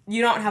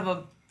you don't have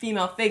a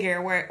female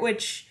figure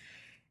which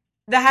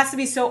that has to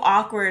be so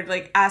awkward,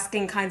 like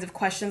asking kinds of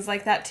questions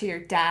like that to your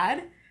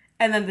dad,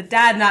 and then the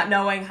dad not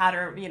knowing how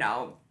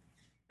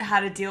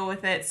to deal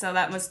with it. So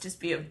that must just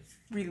be a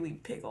really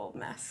big old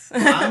mess.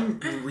 I'm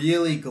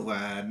really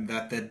glad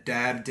that the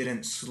dad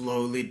didn't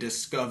slowly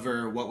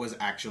discover what was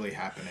actually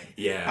happening.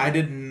 Yeah. I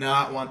did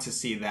not want to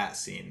see that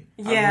scene.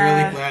 Yeah. I'm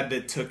really glad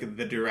it took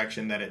the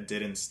direction that it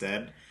did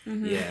instead.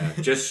 Yeah,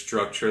 just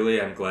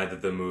structurally, I'm glad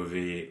that the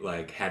movie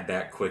like had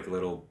that quick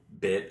little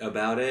bit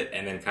about it,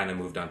 and then kind of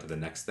moved on to the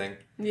next thing.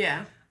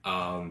 Yeah.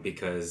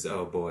 Because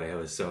oh boy, I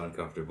was so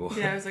uncomfortable.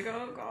 Yeah, I was like,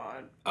 oh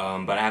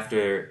god. But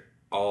after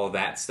all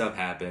that stuff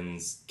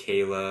happens,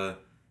 Kayla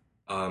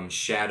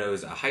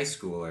shadows a high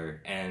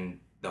schooler,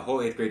 and the whole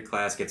 8th grade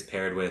class gets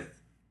paired with.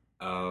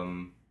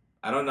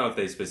 I don't know if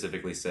they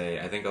specifically say.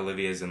 I think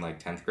Olivia's in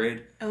like 10th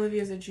grade.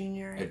 Olivia's a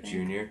junior. I A think.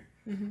 junior.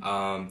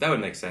 That would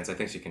make sense. I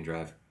think she can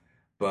drive.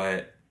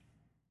 But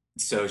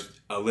so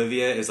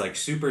Olivia is like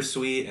super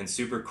sweet and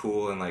super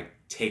cool and like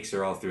takes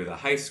her all through the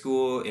high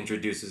school,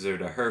 introduces her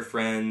to her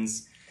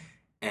friends,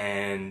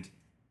 and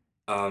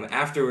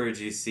afterwards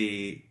you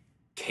see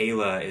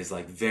Kayla is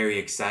like very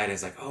excited.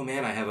 It's like, oh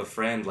man, I have a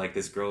friend. Like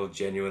this girl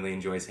genuinely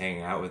enjoys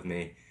hanging out with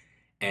me.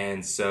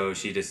 And so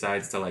she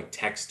decides to like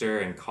text her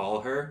and call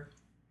her.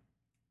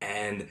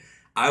 And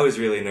I was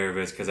really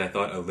nervous because I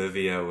thought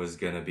Olivia was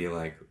going to be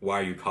like, why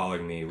are you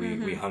calling me?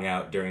 We hung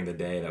out during the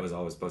day. That was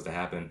always supposed to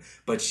happen.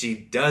 But she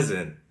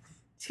doesn't.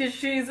 Because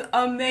she's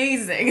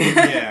amazing.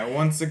 Yeah,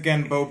 once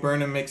again, Bo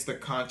Burnham makes the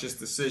conscious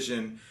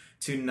decision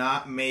to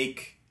not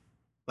make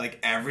like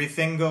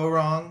everything go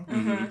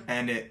wrong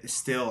and it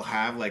still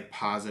have like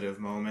positive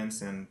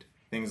moments and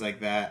things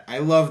like that. I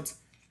loved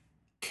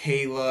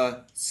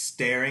Kayla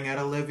staring at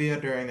Olivia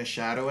during the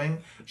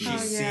shadowing. She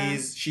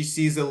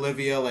sees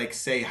Olivia like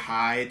say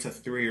hi to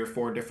 3 or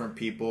 4 different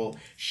people,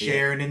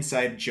 share an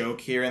inside joke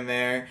here and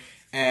there,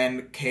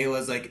 and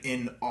Kayla's like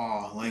in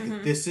awe.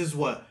 Like this is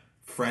what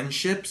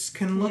friendships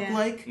can look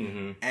like,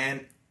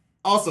 and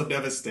also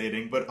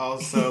devastating, but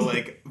also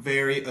like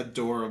very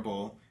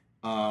adorable.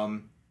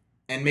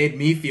 And made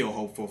me feel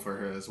hopeful for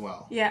her as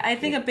well. Yeah, I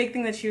think a big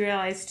thing that she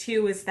realized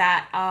too is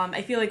that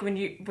I feel like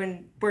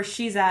when where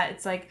she's at,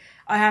 it's like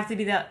I have to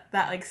be that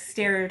like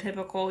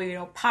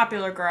stereotypical,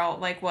 popular girl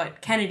like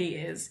what Kennedy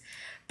is.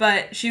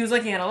 But she was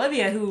looking at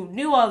Olivia, who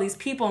knew all these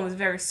people and was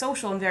very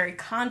social and very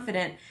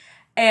confident,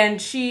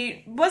 and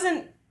she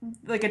wasn't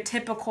like a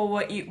typical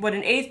what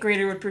an 8th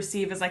grader would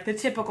perceive as like the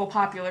typical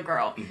popular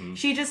girl.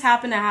 She just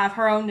happened to have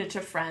her own niche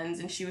of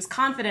friends, and she was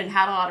confident and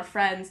had a lot of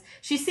friends.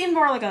 She seemed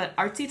more like an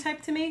artsy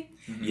type to me.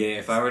 Yeah,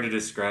 if I were to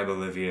describe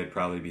Olivia, it'd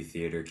probably be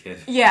theater kid.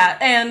 Yeah,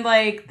 and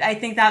like I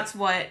think that's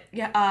what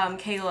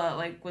Kayla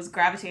like was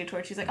gravitated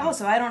towards. She's like, oh,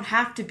 so I don't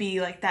have to be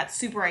like that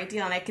super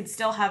ideal, and I could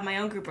still have my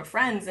own group of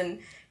friends and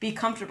be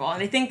comfortable.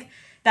 And I think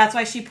that's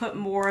why she put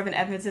more of an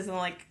emphasis on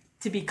like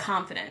to be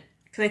confident,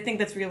 because I think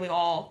that's really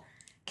all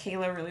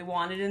Kayla really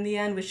wanted in the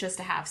end, was just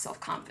to have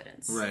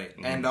self-confidence. Right.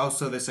 And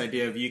also this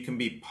idea of you can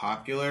be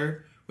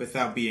popular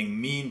without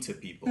being mean to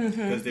people.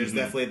 Because there's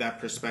definitely that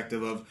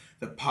perspective of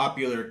the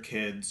popular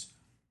kids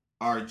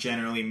are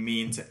generally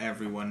mean to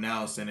everyone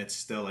else, and it's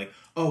still like,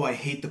 oh, I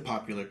hate the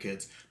popular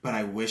kids, but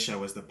I wish I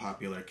was the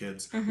popular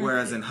kids.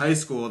 Whereas in high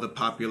school, the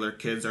popular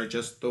kids are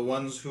just the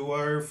ones who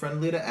are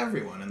friendly to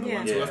everyone and the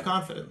ones who have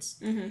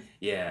confidence.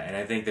 Yeah, and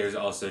I think there's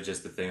also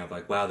just the thing of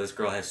like, wow, this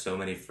girl has so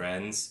many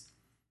friends,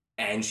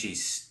 and she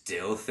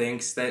still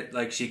thinks that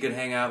like she could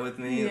hang out with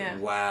me. Yeah.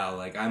 Wow,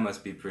 like I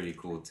must be pretty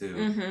cool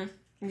too.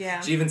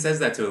 Yeah. She even says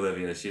that to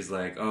Olivia. She's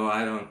like, "Oh,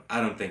 I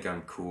don't think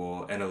I'm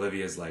cool." And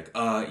Olivia's like,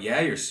 yeah,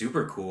 you're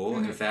super cool.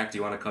 In fact, do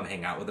you want to come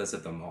hang out with us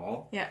at the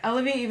mall?" Yeah,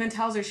 Olivia even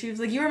tells her, she was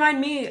like, "You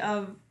remind me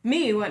of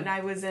me when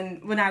I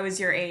was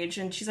your age,"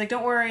 and she's like,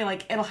 "Don't worry,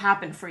 like it'll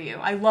happen for you."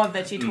 I love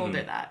that she told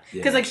her that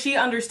because like she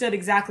understood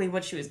exactly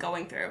what she was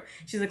going through.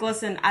 She's like,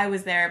 "Listen, I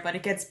was there, but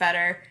it gets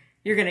better.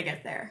 You're gonna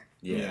get there."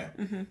 Yeah.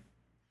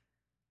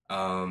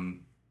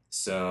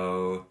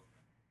 So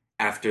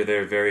after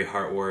their very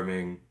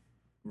heartwarming,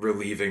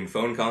 relieving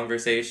phone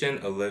conversation,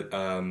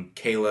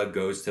 Kayla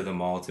goes to the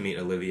mall to meet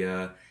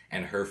Olivia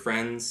and her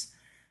friends.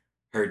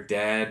 Her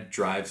dad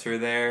drives her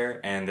there,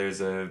 and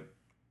there's a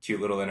cute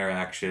little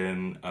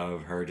interaction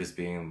of her just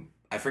being,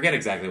 I forget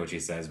exactly what she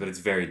says, but it's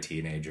very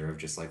teenager of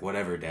just like,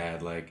 whatever,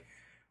 dad, like,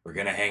 we're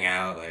gonna hang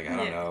out, like, I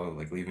don't know,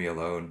 like, leave me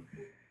alone.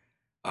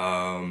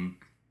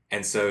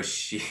 And so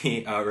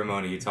she,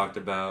 Ramona, you talked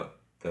about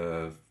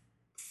the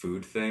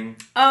food thing.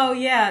 Oh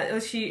yeah,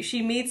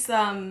 she meets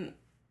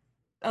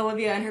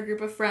Olivia and her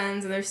group of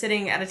friends, and they're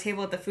sitting at a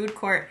table at the food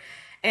court,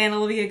 and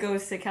Olivia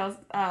goes to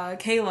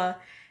Kayla,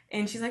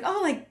 and she's like,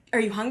 "Oh, like, are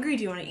you hungry?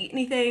 Do you want to eat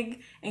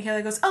anything?" And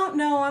Kayla goes, "Oh,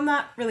 no, I'm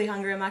not really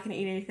hungry. I'm not going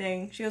to eat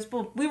anything." She goes,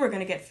 "Well, we were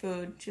going to get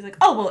food." She's like,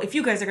 "Oh, well, if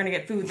you guys are going to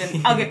get food,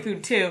 then I'll get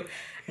food too."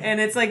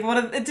 And it's like one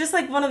of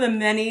the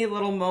many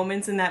little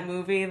moments in that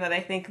movie that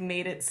I think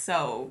made it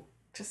so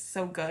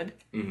good.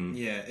 Mm-hmm.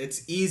 Yeah,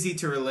 it's easy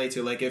to relate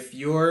to. Like, if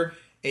your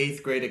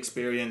 8th grade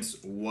experience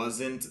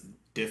wasn't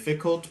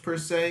difficult per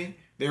se,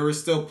 there were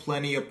still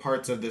plenty of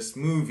parts of this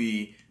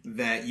movie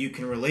that you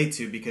can relate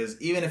to,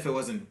 because even if it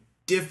wasn't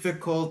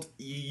difficult,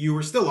 you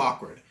were still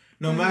awkward.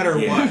 No matter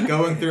what,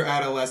 going through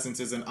adolescence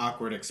is an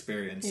awkward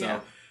experience.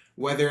 So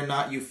whether or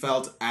not you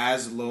felt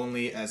as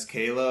lonely as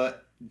Kayla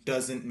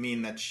doesn't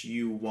mean that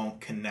you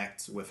won't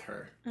connect with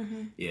her.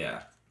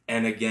 Yeah.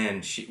 And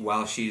again,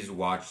 while she's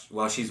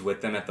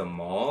with them at the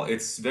mall,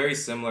 it's very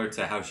similar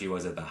to how she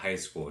was at the high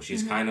school.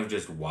 She's kind of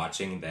just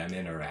watching them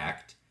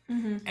interact,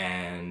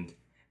 and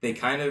they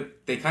kind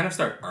of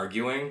start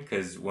arguing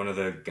because one of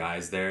the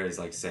guys there is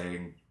like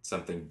saying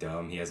something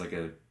dumb. He has like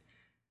a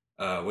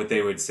what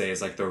they would say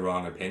is like the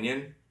wrong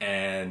opinion,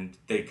 and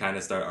they kind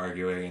of start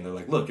arguing, and they're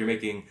like, "Look, you're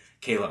making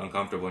Kayla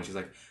uncomfortable," and she's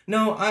like,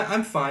 "No,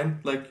 I'm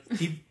fine. Like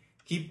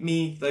keep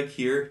me like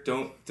here.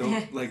 Don't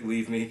like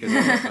leave me."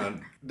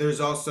 Because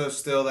there's also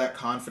still that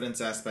confidence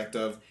aspect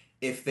of,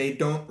 if they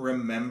don't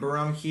remember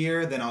I'm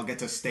here, then I'll get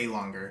to stay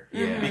longer.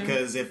 Yeah.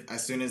 Because if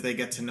as soon as they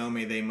get to know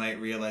me, they might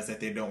realize that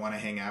they don't want to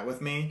hang out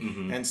with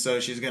me. And so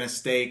she's going to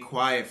stay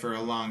quiet for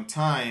a long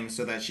time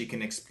so that she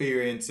can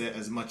experience it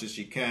as much as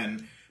she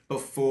can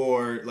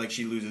before like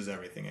she loses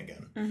everything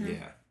again.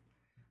 Yeah.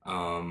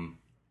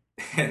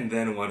 And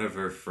then one of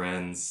her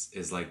friends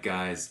is like,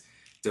 "Guys,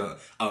 don't."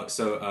 Oh,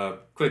 so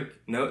quick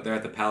note: they're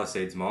at the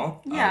Palisades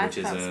Mall, which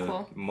is a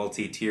cool.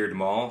 multi-tiered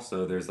mall.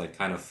 So there's like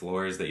kind of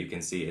floors that you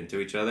can see into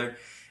each other.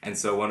 And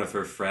so one of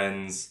her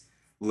friends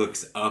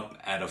looks up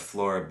at a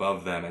floor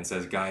above them and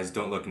says, "Guys,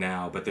 don't look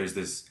now." But there's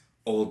this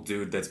old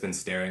dude that's been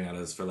staring at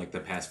us for like the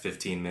past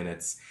 15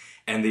 minutes,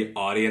 and the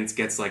audience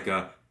gets like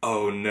a,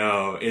 "Oh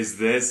no, is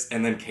this?"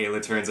 And then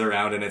Kayla turns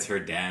around and it's her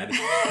dad.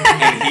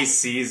 And he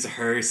sees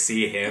her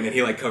see him, and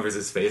he like covers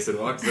his face and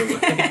walks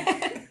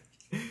away.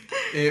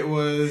 It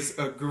was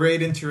a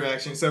great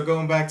interaction. So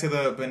going back to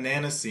the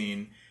banana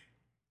scene,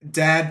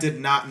 Dad did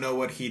not know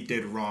what he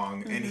did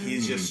wrong, and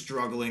he's just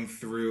struggling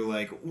through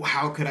like,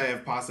 how could I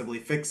have possibly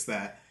fixed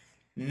that?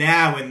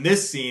 Now in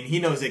this scene, he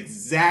knows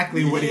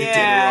exactly what he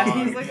did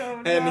wrong. He's like,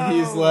 "Oh, no." And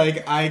he's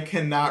like, I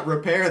cannot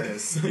repair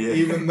this.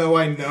 Even though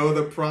I know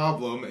the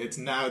problem, it's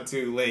now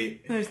too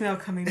late. There's no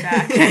coming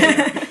back.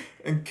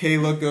 And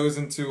Kayla goes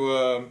into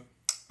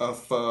a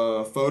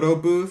photo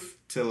booth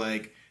to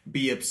like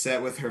be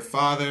upset with her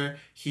father.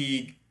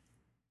 He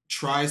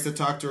tries to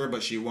talk to her,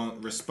 but she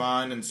won't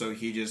respond, and so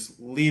he just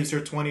leaves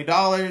her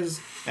 $20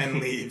 and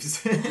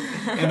leaves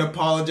and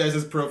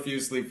apologizes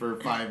profusely for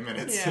 5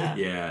 minutes.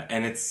 Yeah,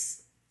 and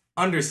it's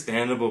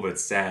understandable but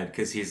sad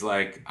because he's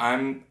like,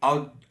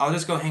 I'll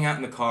just go hang out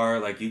in the car,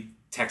 like you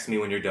text me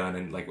when you're done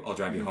and like I'll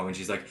drive you home. And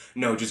she's like,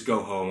 "No, just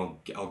go home.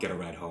 I'll get a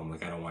ride home.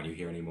 Like I don't want you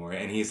here anymore."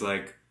 And he's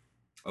like,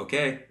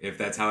 "Okay, if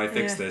that's how I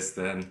fix this,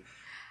 then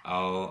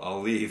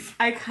I'll leave."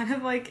 I kind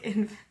of like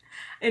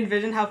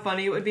envision how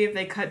funny it would be if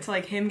they cut to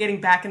like him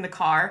getting back in the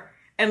car,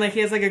 and like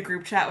he has like a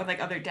group chat with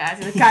like other dads.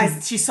 He's like,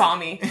 "Guys, she saw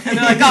me," and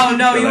they're like, "Oh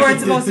no, you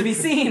weren't supposed to be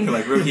seen." They're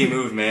like, "Rookie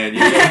move, man.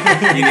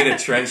 You need a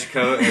trench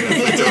coat and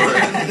a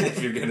fedora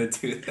if you're gonna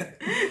do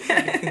that."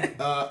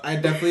 I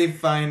definitely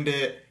find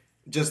it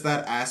just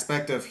that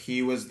aspect of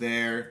he was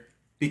there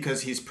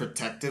because he's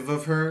protective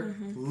of her,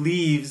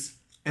 leaves,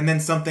 and then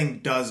something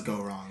does go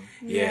wrong.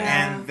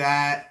 Yeah. And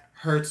that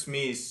hurts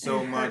me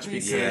so much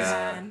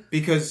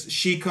because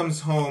she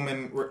comes home,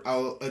 and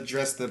I'll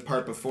address the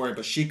part before it,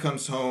 but she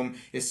comes home,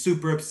 is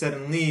super upset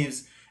and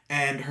leaves,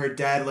 and her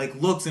dad like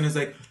looks and is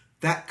like,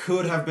 that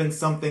could have been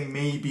something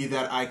maybe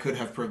that I could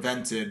have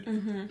prevented,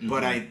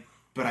 but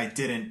I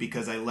didn't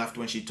because I left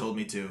when she told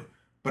me to.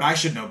 But I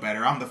should know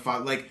better. I'm the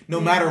father. Like, no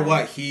matter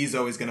what, he's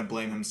always going to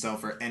blame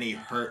himself for any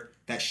hurt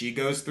that she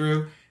goes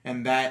through,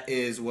 and that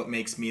is what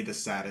makes me the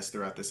saddest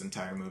throughout this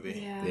entire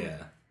movie.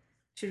 Yeah.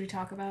 Should we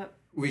talk about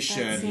We that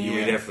should. scene?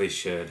 We definitely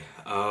should.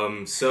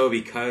 So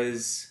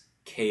because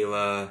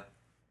Kayla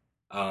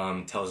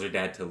tells her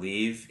dad to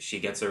leave, she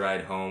gets a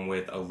ride home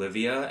with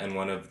Olivia and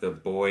one of the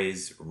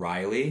boys,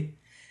 Riley.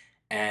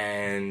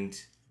 And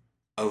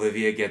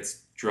Olivia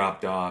gets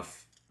dropped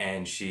off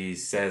and she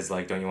says,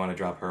 like, don't you want to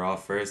drop her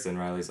off first? And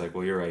Riley's like,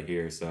 well, you're right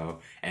here. So,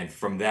 and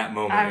from that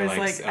moment, I you're was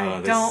like, like, oh,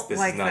 I don't this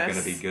like is not this.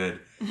 going to be good.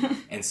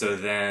 And so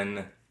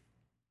then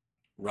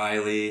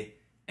Riley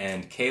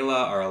and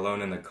Kayla are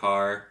alone in the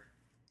car.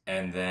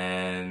 And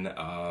then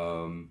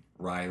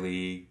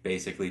Riley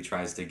basically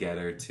tries to get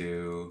her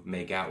to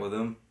make out with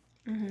him.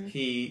 Mm-hmm.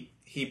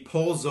 He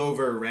pulls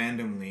over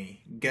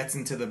randomly, gets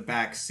into the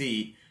back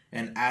seat,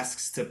 and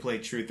asks to play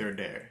Truth or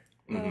Dare.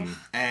 Mm-hmm.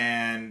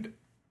 And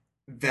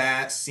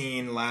that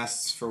scene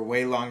lasts for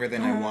way longer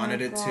than I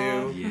wanted it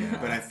to. Yeah.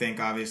 But I think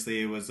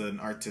obviously it was an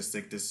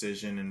artistic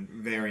decision and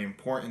very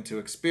important to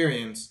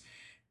experience.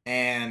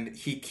 And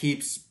he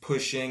keeps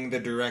pushing the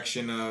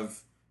direction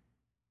of,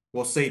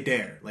 well, say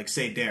dare. Like,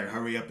 say dare.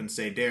 Hurry up and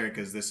say dare,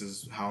 because this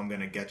is how I'm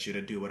going to get you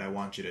to do what I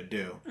want you to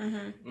do. Mm-hmm.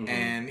 Mm-hmm.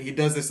 And he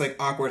does this, like,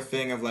 awkward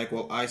thing of, like,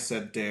 well, I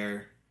said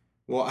dare.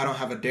 Well, I don't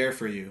have a dare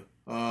for you.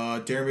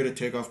 Dare me to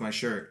take off my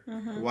shirt.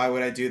 Mm-hmm. Why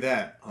would I do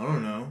that? I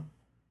don't know.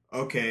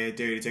 Okay, I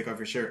dare you to take off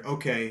your shirt.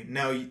 Okay,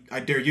 now I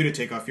dare you to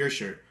take off your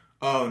shirt.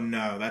 Oh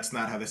no, that's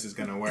not how this is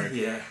gonna work.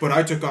 Yeah. But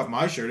I took off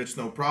my shirt, it's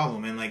no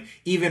problem. And like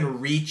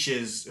even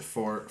reaches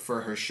for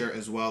her shirt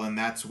as well, and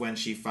that's when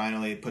she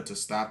finally puts a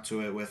stop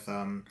to it with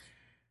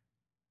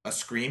a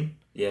scream.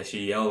 Yeah,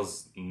 she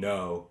yells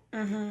no,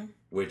 Mm-hmm.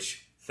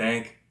 which,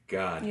 thank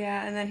God.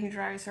 Yeah, and then he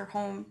drives her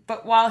home.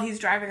 But while he's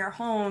driving her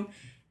home,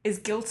 is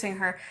guilting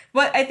her.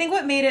 But I think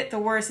what made it the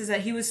worst is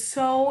that he was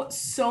so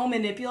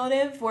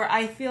manipulative, where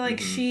I feel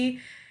like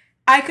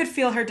I could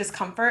feel her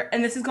discomfort.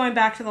 And this is going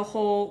back to the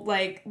whole,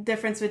 like,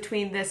 difference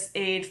between this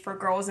age for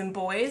girls and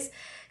boys.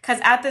 Because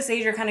at this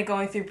age, you're kind of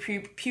going through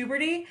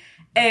puberty.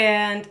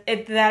 And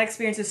that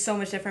experience is so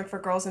much different for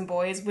girls and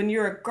boys. When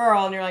you're a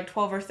girl and you're like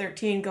 12 or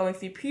 13 going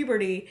through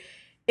puberty,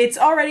 it's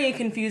already a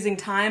confusing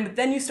time. But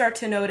then you start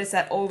to notice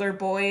that older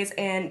boys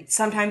and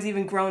sometimes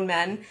even grown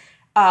men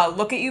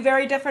look at you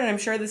very different. And I'm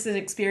sure this is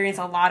an experience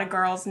a lot of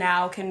girls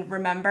now can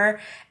remember.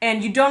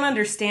 And you don't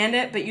understand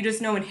it, but you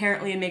just know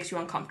inherently it makes you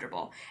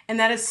uncomfortable. And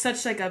that is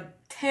such like a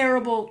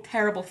terrible,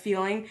 terrible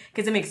feeling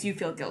because it makes you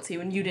feel guilty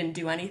when you didn't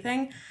do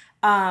anything.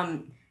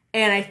 And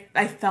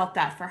I felt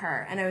that for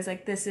her. And I was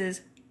like, this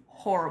is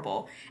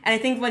horrible. And I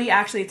think what he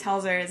actually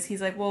tells her is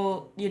he's like,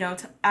 well, you know,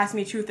 ask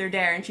me truth or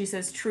dare. And she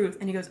says truth.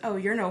 And he goes, oh,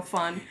 you're no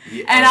fun.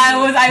 Yeah. And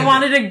I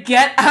wanted to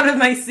get out of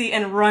my seat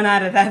and run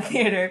out of that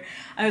theater.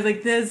 I was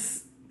like, this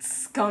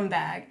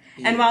scumbag.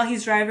 Yeah. And while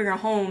he's driving her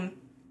home,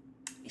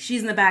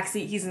 she's in the back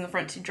seat, he's in the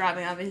front seat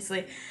driving,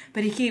 obviously.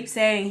 But he keeps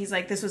saying, he's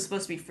like, this was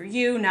supposed to be for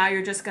you. Now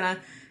you're just gonna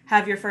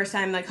have your first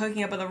time like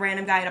hooking up with a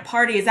random guy at a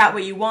party. Is that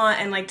what you want?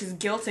 And like just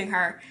guilting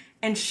her.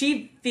 And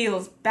she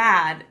feels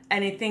bad.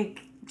 And I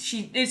think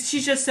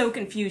she's just so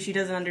confused. She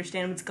doesn't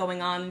understand what's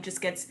going on and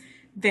just gets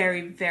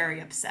very, very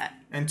upset.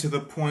 And to the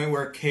point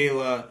where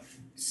Kayla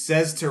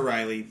says to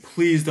Riley,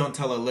 please don't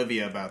tell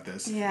Olivia about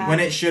this. Yeah.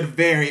 When it should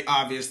very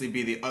obviously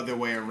be the other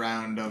way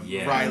around of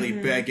Riley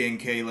begging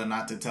Kayla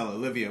not to tell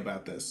Olivia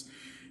about this.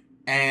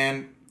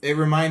 And it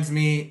reminds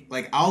me,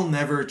 like, I'll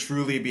never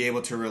truly be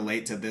able to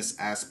relate to this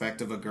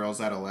aspect of a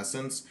girl's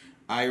adolescence.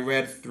 I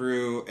read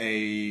through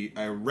a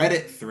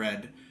Reddit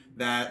thread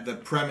that the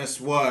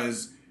premise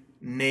was,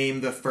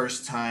 name the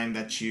first time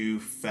that you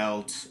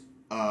felt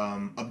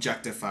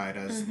objectified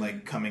as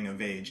like coming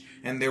of age,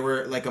 and there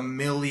were like a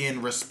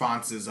million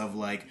responses of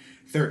like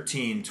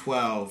 13,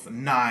 12,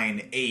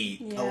 9,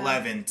 8,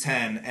 11,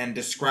 10, and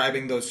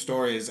describing those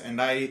stories. And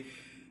I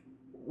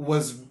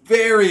was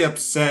very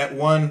upset.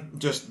 One,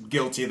 just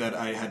guilty that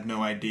I had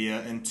no idea,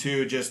 and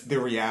two, just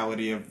the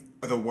reality of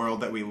the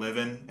world that we live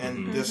in,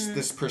 and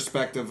this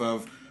perspective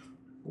of,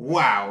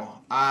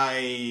 wow,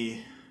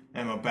 I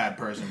am a bad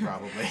person,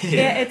 probably.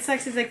 Yeah, it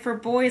sucks. It's like for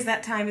boys,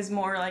 that time is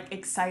more like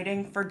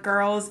exciting. For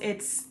girls,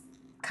 it's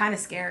kind of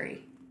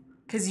scary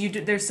because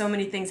there's so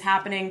many things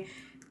happening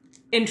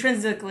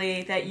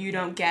intrinsically that you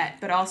don't get,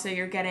 but also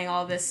you're getting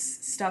all this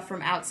stuff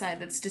from outside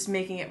that's just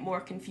making it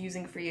more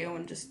confusing for you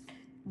and just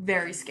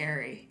very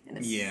scary.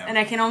 And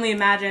I can only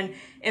imagine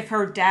if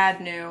her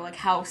dad knew like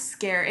how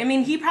scary. I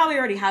mean, he probably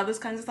already had those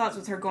kinds of thoughts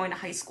with her going to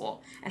high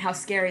school and how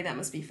scary that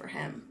must be for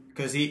him.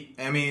 Because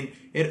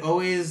it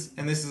always,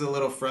 and this is a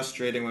little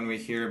frustrating when we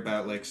hear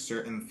about, like,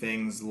 certain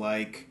things,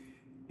 like,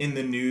 in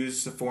the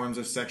news, forms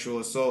of sexual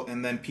assault,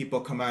 and then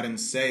people come out and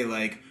say,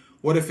 like,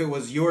 what if it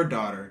was your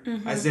daughter?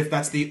 As if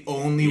that's the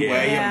only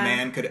way a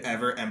man could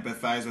ever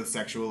empathize with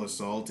sexual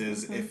assault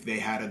is if they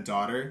had a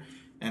daughter.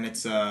 And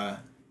it's an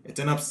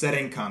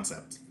upsetting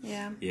concept.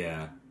 Yeah.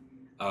 Yeah.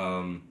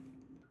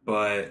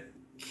 But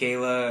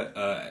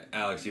Kayla,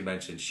 Alex, you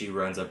mentioned she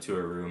runs up to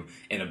her room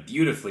in a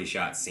beautifully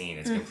shot scene.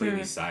 It's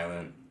completely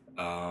silent.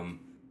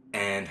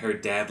 And her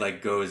dad,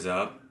 like, goes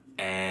up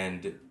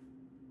and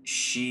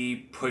she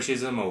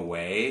pushes him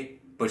away,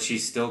 but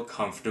she's still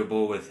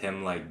comfortable with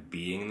him like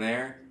being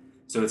there.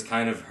 So it's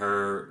kind of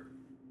her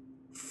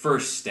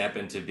first step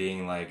into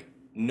being like,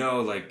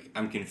 no, like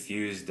I'm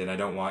confused and I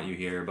don't want you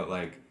here, but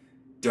like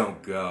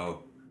don't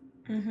go.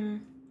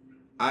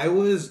 I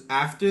was,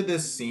 after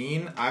this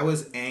scene, I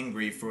was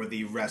angry for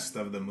the rest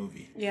of the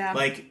movie. Yeah.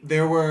 Like,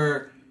 there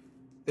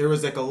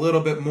was like a little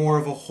bit more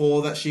of a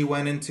hole that she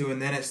went into,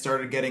 and then it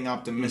started getting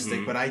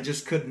optimistic, but I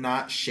just could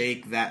not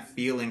shake that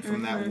feeling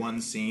from that one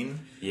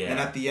scene. Yeah. And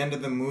at the end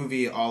of the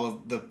movie, all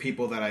of the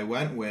people that I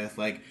went with,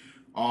 like,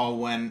 all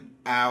went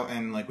out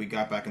and, like, we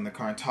got back in the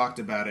car and talked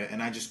about it,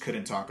 and I just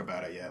couldn't talk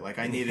about it yet. Like,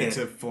 I needed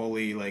to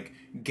fully, like,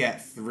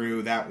 get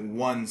through that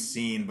one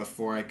scene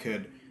before I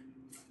could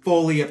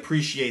fully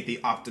appreciate the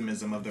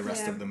optimism of the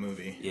rest of the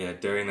movie. Yeah,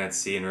 during that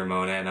scene,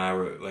 Ramona and I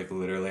were like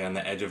literally on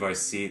the edge of our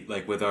seat,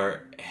 like with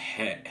our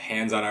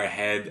hands on our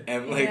head,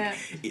 and like,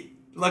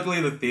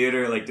 luckily the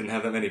theater like didn't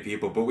have that many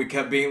people, but we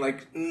kept being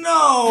like,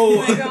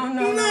 no, like, oh,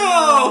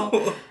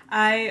 no.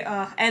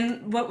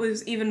 And what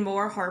was even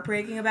more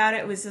heartbreaking about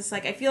it was just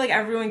like, I feel like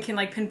everyone can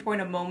like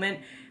pinpoint a moment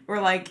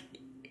where like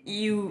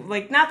you,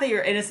 like, not that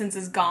your innocence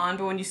is gone,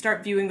 but when you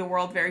start viewing the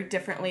world very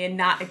differently and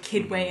not a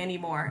kid way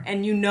anymore,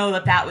 and you know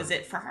that that was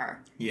it for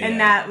her. Yeah. And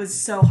that was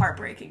so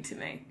heartbreaking to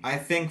me. I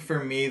think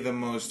for me the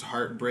most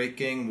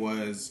heartbreaking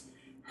was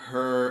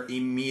her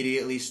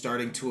immediately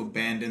starting to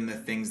abandon the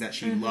things that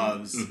she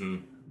loves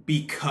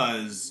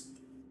because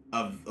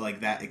of like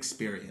that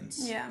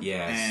experience. Yeah.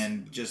 Yes.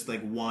 And just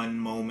like one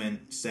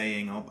moment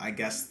saying, oh, I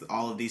guess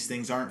all of these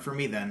things aren't for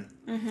me then.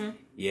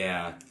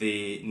 Yeah,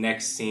 the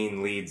next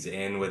scene leads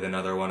in with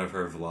another one of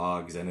her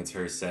vlogs, and it's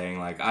her saying,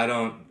 like, I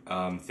don't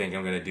think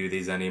I'm going to do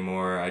these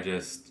anymore. I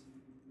just,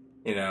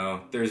 you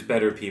know, there's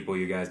better people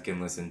you guys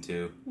can listen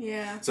to.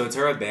 Yeah. So it's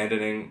her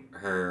abandoning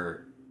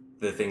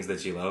the things that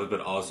she loves, but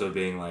also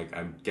being like,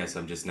 I guess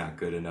I'm just not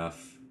good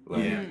enough.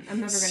 Like, I'm never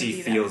going to she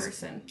be feels that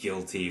person.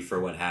 guilty for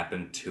what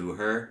happened to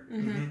her.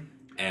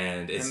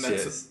 And it's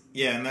just...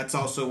 Yeah, and that's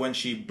also when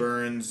she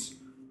burns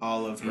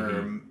all of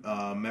her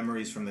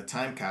memories from the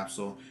time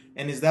capsule.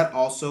 And is that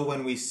also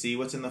when we see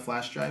what's in the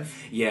flash drive?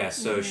 Yeah,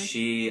 so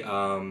she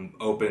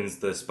opens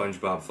the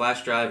SpongeBob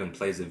flash drive and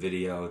plays a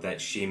video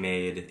that she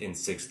made in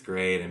 6th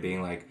grade and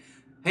being like,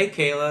 hey,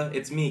 Kayla,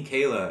 it's me,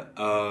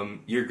 Kayla.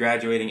 You're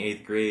graduating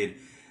 8th grade.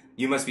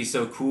 You must be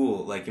so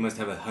cool. Like, you must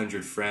have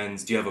 100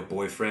 friends. Do you have a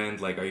boyfriend?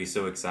 Like, are you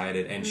so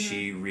excited? And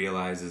she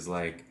realizes,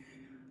 like,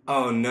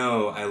 oh,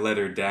 no, I let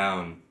her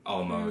down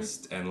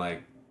almost. And,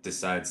 like,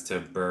 decides to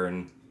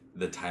burn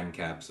the time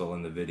capsule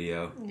in the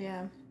video.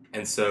 Yeah.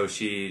 And so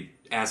she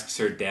asks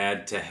her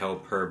dad to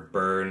help her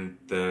burn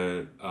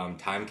the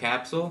time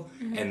capsule.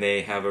 And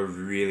they have a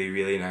really,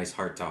 really nice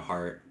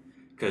heart-to-heart.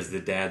 Because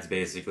the dad's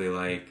basically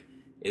like,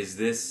 is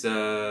this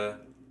a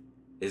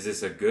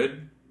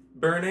good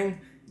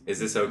burning? Is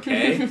this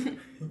okay?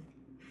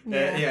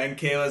 And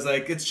Kayla's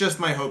like, it's just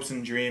my hopes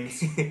and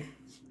dreams.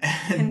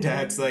 And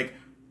Dad's like,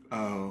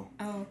 oh.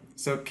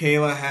 So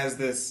Kayla has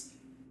this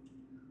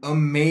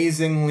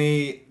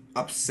amazingly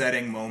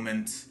upsetting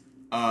moment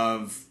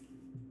of,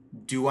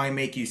 do I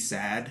make you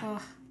sad,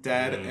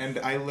 Dad? And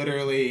I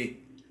literally,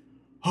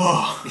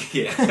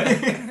 Yeah.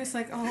 I was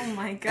like, oh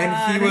my God.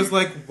 And he was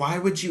like, why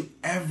would you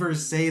ever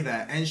say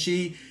that? And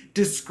she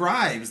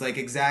describes like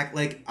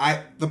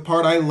the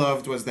part I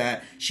loved was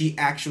that she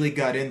actually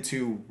got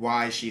into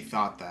why she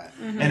thought that.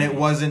 And it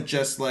wasn't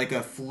just like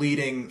a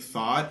fleeting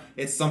thought.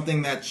 It's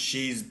something that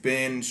she's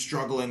been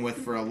struggling with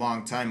for a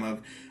long time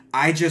of,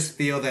 I just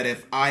feel that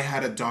if I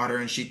had a daughter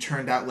and she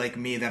turned out like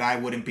me, that I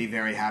wouldn't be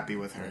very happy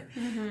with her.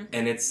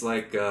 And it's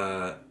like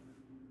I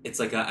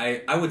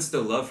would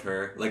still love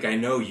her. Like, I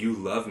know you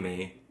love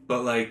me,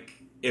 but like,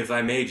 if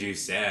I made you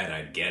sad,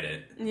 I'd get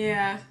it.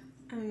 Yeah.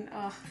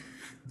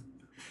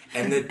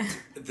 And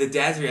the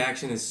dad's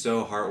reaction is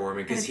so heartwarming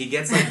because he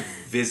gets like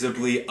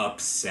visibly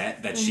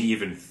upset that she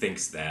even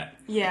thinks that.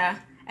 Yeah.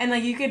 And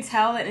like, you could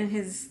tell that in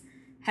his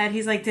head,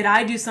 he's like, did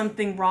I do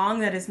something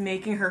wrong that is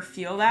making her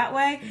feel that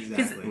way?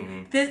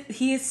 Exactly.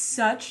 He is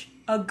such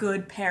a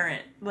good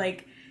parent.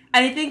 Like,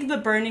 and I think the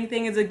burning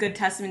thing is a good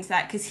testament to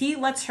that, because he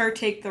lets her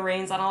take the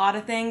reins on a lot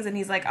of things, and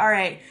he's like, all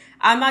right,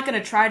 I'm not going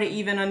to try to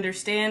even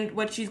understand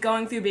what she's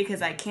going through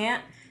because I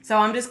can't, so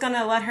I'm just going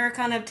to let her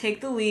kind of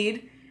take the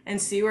lead and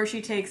see where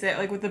she takes it.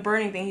 Like, with the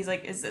burning thing, he's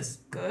like, is this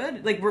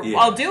good? Like,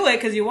 I'll do it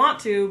because you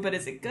want to, but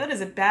is it good? Is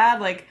it bad?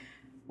 Like,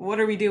 what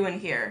are we doing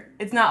here?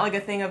 It's not like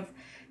a thing of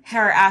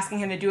her asking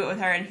him to do it with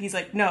her, and he's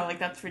like, no, like,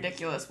 that's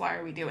ridiculous. Why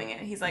are we doing it?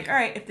 He's like, all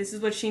right, if this is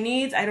what she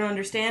needs, I don't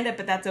understand it,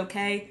 but that's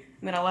okay.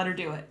 I'm going to let her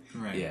do it.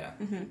 Right. Yeah.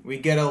 We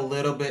get a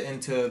little bit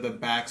into the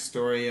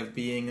backstory of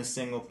being a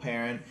single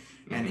parent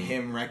and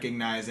him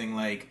recognizing,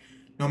 like,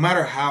 no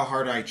matter how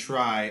hard I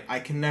try, I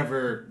can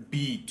never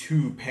be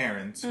two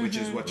parents, which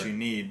is what you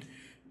need.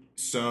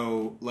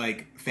 So,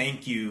 like,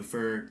 thank you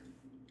for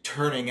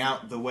turning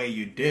out the way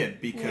you did,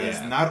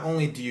 because not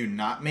only do you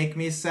not make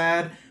me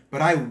sad,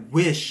 but I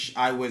wish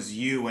I was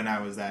you when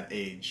I was that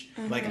age.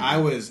 Like,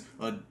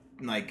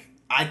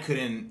 I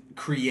couldn't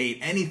create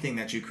anything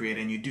that you create,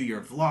 and you do your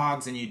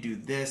vlogs and you do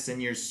this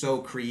and you're so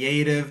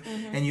creative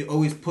and you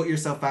always put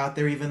yourself out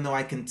there even though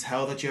I can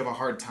tell that you have a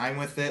hard time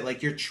with it.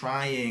 Like you're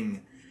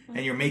trying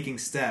and you're making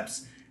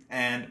steps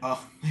and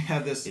they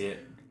have this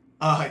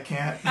I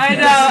can't. I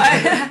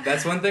know.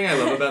 That's one thing I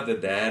love about the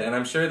dad, and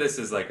I'm sure this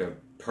is like a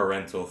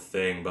parental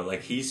thing, but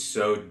like he's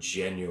so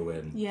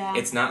genuine. Yeah.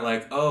 It's not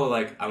like, oh,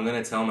 like I'm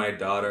gonna tell my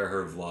daughter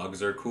her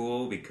vlogs are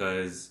cool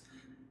because,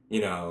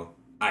 you know,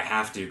 I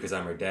have to because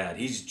I'm her dad.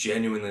 He's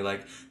genuinely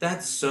like,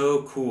 that's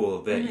so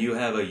cool that you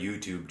have a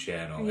YouTube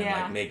channel and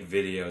like make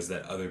videos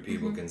that other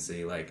people can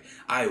see. Like,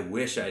 I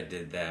wish I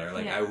did that, or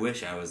like, I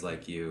wish I was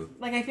like you.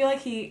 Like, I feel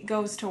like he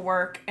goes to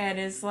work and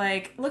is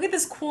like, look at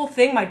this cool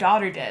thing my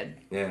daughter did.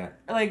 Yeah.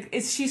 Like,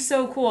 she's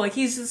so cool. Like,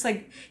 he's just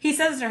like, he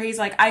says to her, he's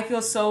like, I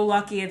feel so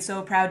lucky and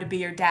so proud to be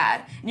your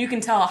dad. And you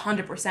can tell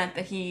 100%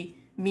 that he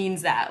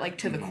means that, like,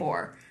 to the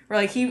core. Or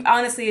like, he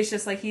honestly is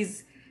just like,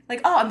 he's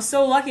like, oh, I'm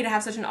so lucky to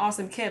have such an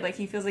awesome kid. Like,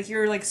 he feels like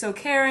you're, like, so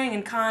caring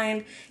and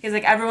kind. He's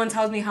like, everyone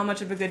tells me how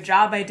much of a good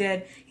job I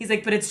did. He's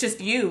like, but it's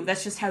just you.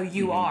 That's just how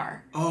you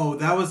are. Oh,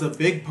 that was a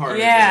big part of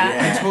it.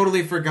 Yeah. I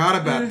totally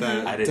forgot about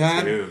that. I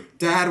did too.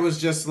 Dad was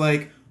just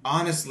like,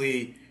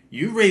 honestly,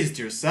 you raised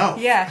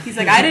yourself. Yeah, he's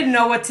like, I didn't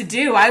know what to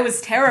do. I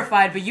was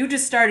terrified, but you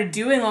just started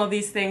doing all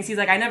these things. He's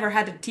like, I never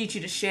had to teach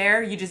you to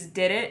share. You just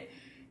did it.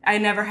 I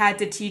never had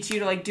to teach you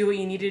to, like, do what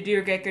you needed to do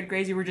or get good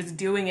grades. You were just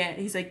doing it.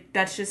 He's like,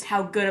 that's just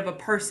how good of a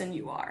person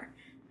you are.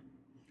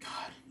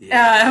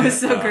 Yeah. That was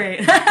so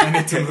great. I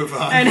need to move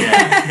on.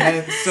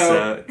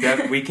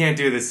 We can't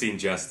do this scene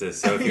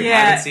justice. So if you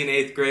haven't seen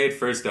 8th grade,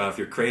 first off,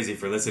 you're crazy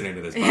for listening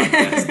to this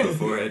podcast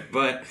before it.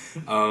 But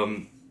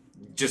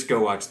just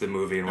go watch the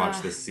movie and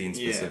watch this scene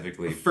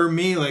specifically. Yeah. For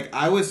me, like,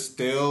 I was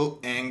still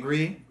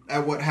angry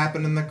at what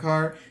happened in the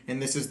car,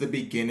 and this is the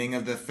beginning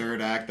of the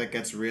third act that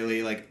gets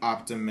really, like,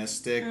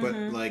 optimistic, but,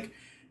 like,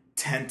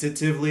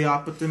 tentatively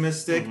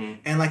optimistic,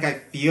 and, like, I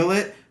feel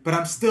it, but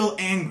I'm still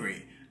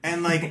angry.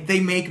 And, like, they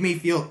make me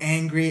feel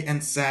angry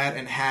and sad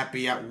and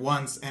happy at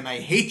once, and I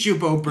hate you,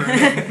 Bo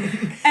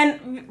Burnham.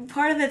 And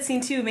part of that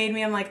scene, too, made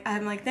me, I'm like,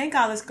 thank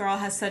God this girl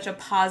has such a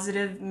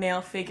positive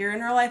male figure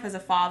in her life as a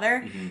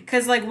father.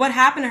 Because, like, what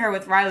happened to her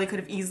with Riley could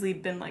have easily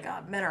been, like,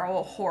 men are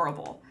all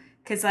horrible.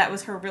 Because that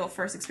was her real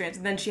first experience.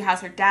 And then she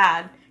has her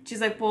dad. She's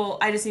like, well,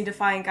 I just need to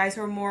find guys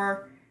who are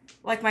more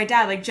like my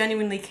dad, like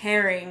genuinely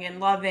caring and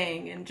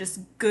loving and just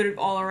good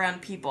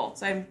all-around people.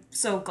 So I'm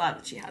so glad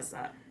that she has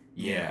that.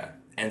 Yeah.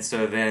 And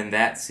so then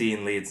that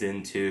scene leads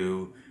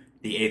into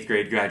the 8th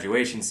grade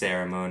graduation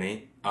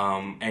ceremony.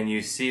 And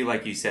you see,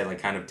 like you said, like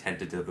kind of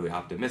tentatively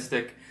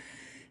optimistic.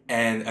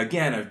 And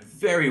again, a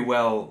very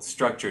well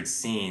structured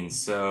scene.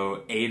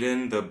 So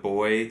Aiden, the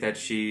boy that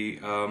she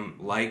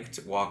liked,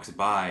 walks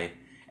by,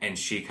 and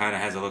she kind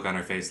of has a look on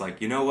her face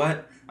like, you know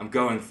what? I'm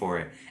going for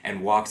it.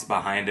 And walks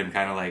behind him,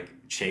 kind of like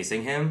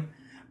chasing him.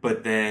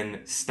 But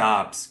then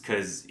stops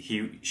because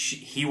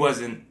he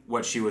wasn't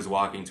what she was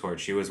walking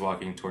towards. She was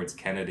walking towards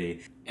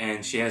Kennedy.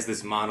 And she has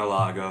this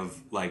monologue of,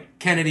 like,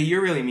 Kennedy,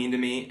 you're really mean to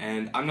me,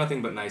 and I'm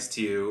nothing but nice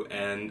to you,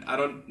 and I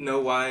don't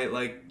know why,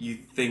 like, you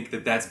think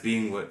that that's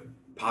being what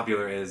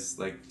popular is,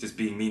 like, just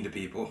being mean to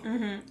people.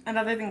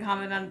 Another thing to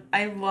comment on,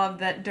 I love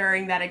that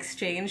during that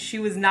exchange, she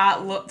was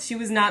not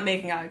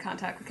making eye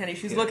contact with Kennedy.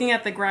 She was looking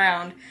at the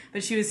ground,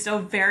 but she was still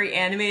very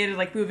animated,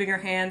 like, moving her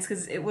hands,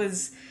 because it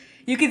was...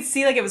 You could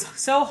see, like, it was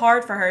so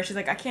hard for her. She's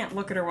like, I can't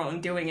look at her while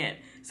I'm doing it.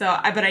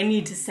 But I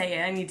need to say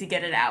it. I need to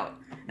get it out.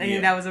 I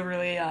think that was a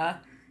really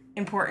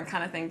important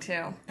kind of thing,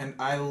 too. And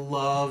I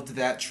loved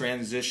that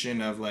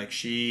transition of, like,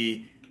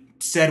 she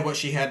said what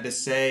she had to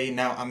say.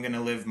 Now I'm going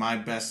to live my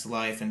best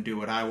life and do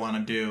what I want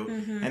to do.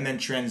 And then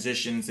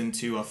transitions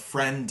into a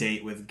friend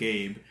date with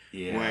Gabe.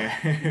 Yeah. Where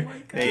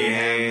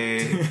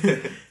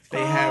they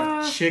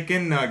have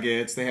chicken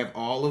nuggets. They have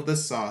all of the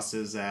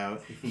sauces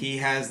out. He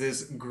has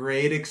this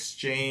great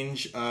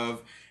exchange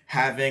of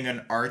having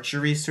an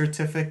archery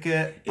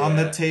certificate on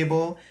the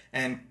table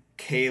and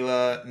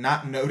Kayla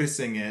not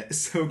noticing it.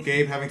 So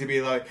Gabe having to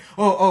be like,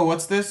 oh,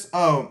 what's this?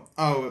 Oh,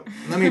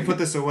 let me put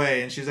this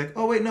away. And she's like,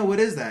 oh, wait, no, what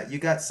is that? You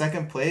got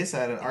second place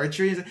at an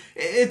archery? He's like,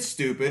 it's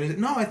stupid. He's like,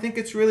 no, I think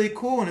it's really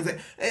cool. And he's like,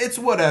 it's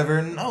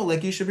whatever. No,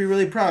 like, you should be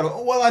really proud.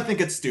 Oh, well, I think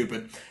it's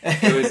stupid.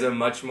 It was a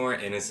much more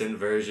innocent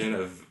version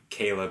of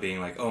Kayla being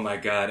like, oh my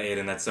god,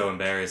 Aiden, that's so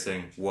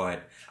embarrassing.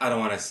 What? I don't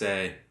want to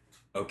say.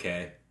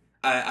 Okay.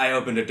 I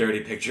opened a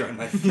dirty picture on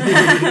my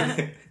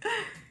phone.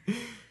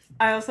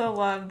 I also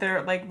love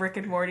their, like, Rick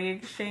and Morty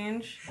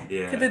exchange.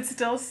 Yeah. Because it's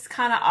still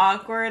kind of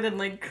awkward and,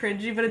 like,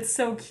 cringy, but it's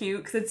so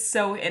cute because it's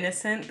so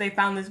innocent. They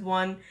found this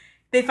one...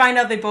 They find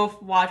out they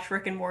both watch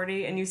Rick and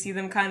Morty, and you see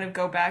them kind of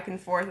go back and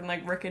forth in,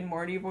 like, Rick and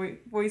Morty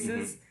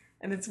voices,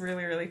 and it's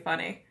really, really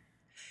funny.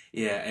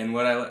 Yeah, and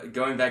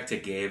going back to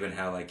Gabe and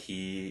how, like,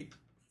 he,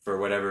 for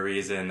whatever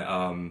reason,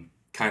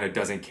 kind of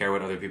doesn't care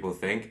what other people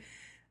think,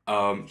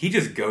 he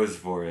just goes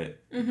for it.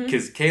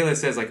 Because Kayla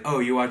says, like, oh,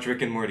 you watch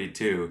Rick and Morty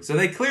too. So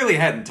they clearly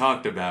hadn't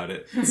talked about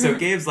it. So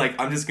Gabe's like,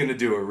 I'm just going to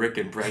do a Rick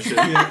impression.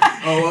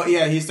 Oh, well,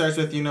 yeah, he starts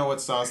with, you know what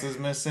sauce is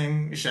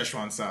missing?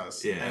 Szechuan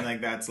sauce. Yeah. And,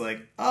 like, that's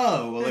like,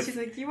 oh, well, And she's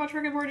like, you watch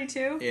Rick and Morty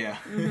too? yeah.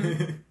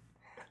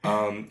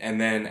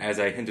 And then, as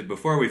I hinted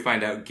before, we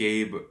find out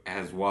Gabe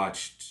has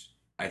watched,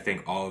 I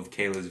think, all of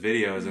Kayla's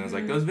videos. And I was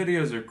like, those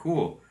videos are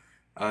cool.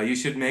 You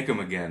should make them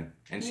again.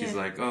 And she's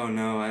like, oh,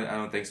 no, I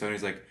don't think so. And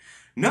he's like,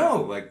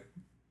 no, like,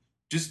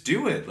 just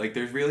do it. Like,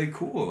 they're really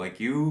cool. Like,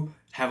 you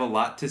have a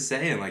lot to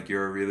say, and, like,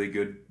 you're a really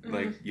good,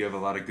 like, you have a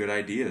lot of good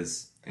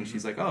ideas. And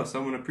she's like, oh,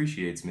 someone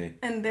appreciates me.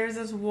 And there's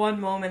this one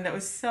moment that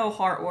was so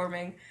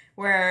heartwarming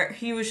where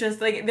he was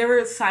just, like, they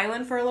were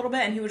silent for a little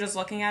bit, and he was just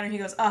looking at her, and he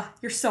goes, oh,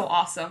 you're so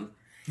awesome.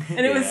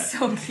 And it was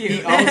so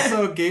cute.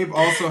 Gabe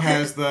also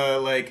has the,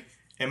 like,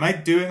 am I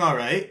doing all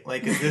right?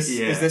 Like, is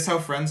this how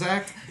friends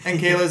act? And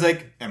Kayla's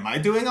like, am I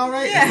doing all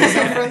right? Is this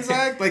how friends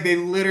act? Like, they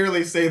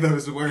literally say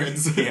those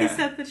words. He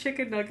set the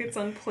chicken nuggets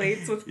on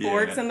plates with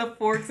forks, and the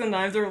forks and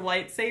knives are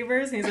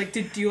lightsabers. And he's like,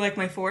 do you like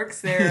my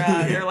forks? They're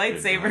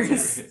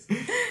lightsabers.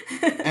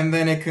 And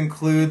then it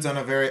concludes on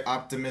a very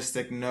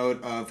optimistic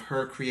note of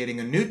her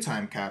creating a new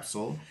time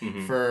capsule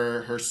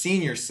for her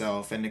senior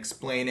self and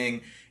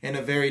explaining in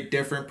a very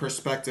different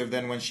perspective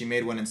than when she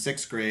made one in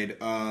 6th grade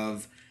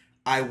of,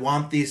 I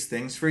want these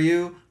things for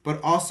you, but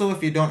also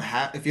if you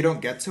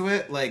don't get to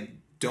it, like,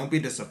 don't be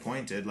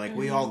disappointed. Like,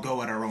 we all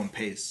go at our own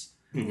pace.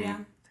 Yeah.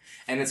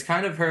 And it's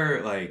kind of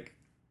her, like,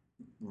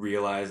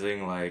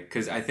 realizing, like,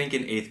 because I think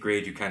in 8th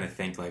grade you kind of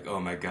think, like, oh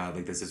my god,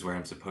 like, this is where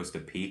I'm supposed to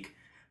peak.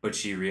 But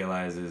she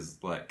realizes,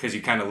 like, because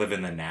you kind of live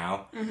in the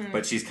now,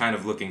 but she's kind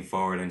of looking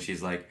forward, and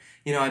she's like,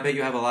 you know, I bet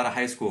you have a lot of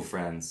high school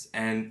friends,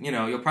 and, you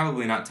know, you'll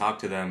probably not talk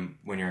to them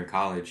when you're in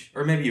college,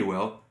 or maybe you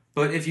will.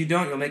 But if you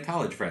don't, you'll make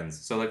college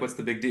friends. So, like, what's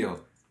the big deal?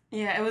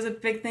 Yeah, it was a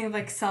big thing of,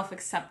 like,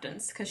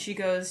 self-acceptance. Because she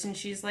goes and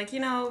she's like, you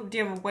know, do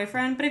you have a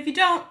boyfriend? But if you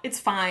don't, it's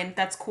fine.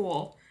 That's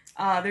cool.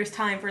 There's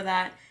time for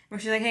that.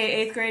 And she's like,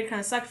 hey, 8th grade kind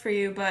of sucked for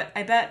you, but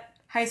I bet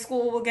high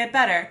school will get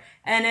better.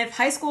 And if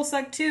high school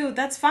sucked too,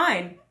 that's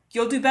fine.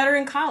 You'll do better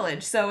in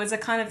college. So it's a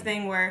kind of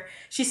thing where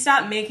she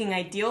stopped making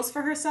ideals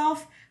for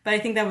herself. But I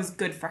think that was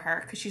good for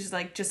her. Because she's,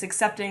 like, just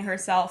accepting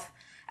herself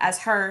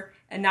as her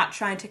and not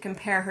trying to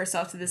compare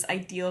herself to this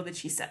ideal that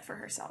she set for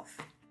herself.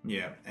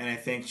 Yeah, and I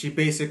think she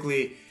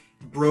basically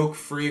broke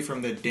free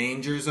from the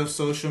dangers of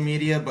social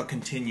media, but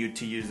continued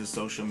to use the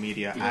social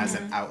media as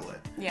an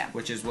outlet. Yeah.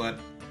 Which is what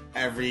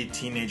every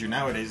teenager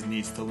nowadays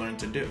needs to learn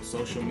to do.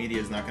 Social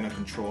media is not going to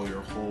control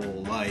your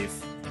whole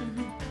life.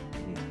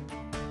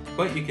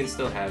 But you can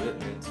still have it,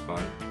 and it's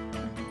fun.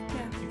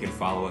 Yeah. You can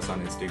follow us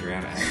on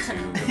Instagram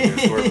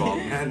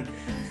 @2_baldmen.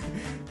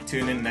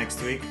 Tune in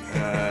next week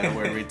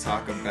where we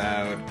talk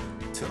about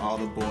To All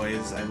the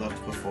Boys I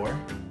Loved Before.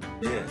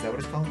 Yeah. Is that what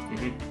it's called?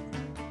 Great.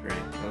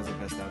 That was the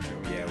best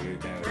outro. Yeah, we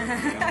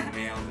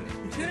nailed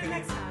it. Tune in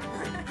next time.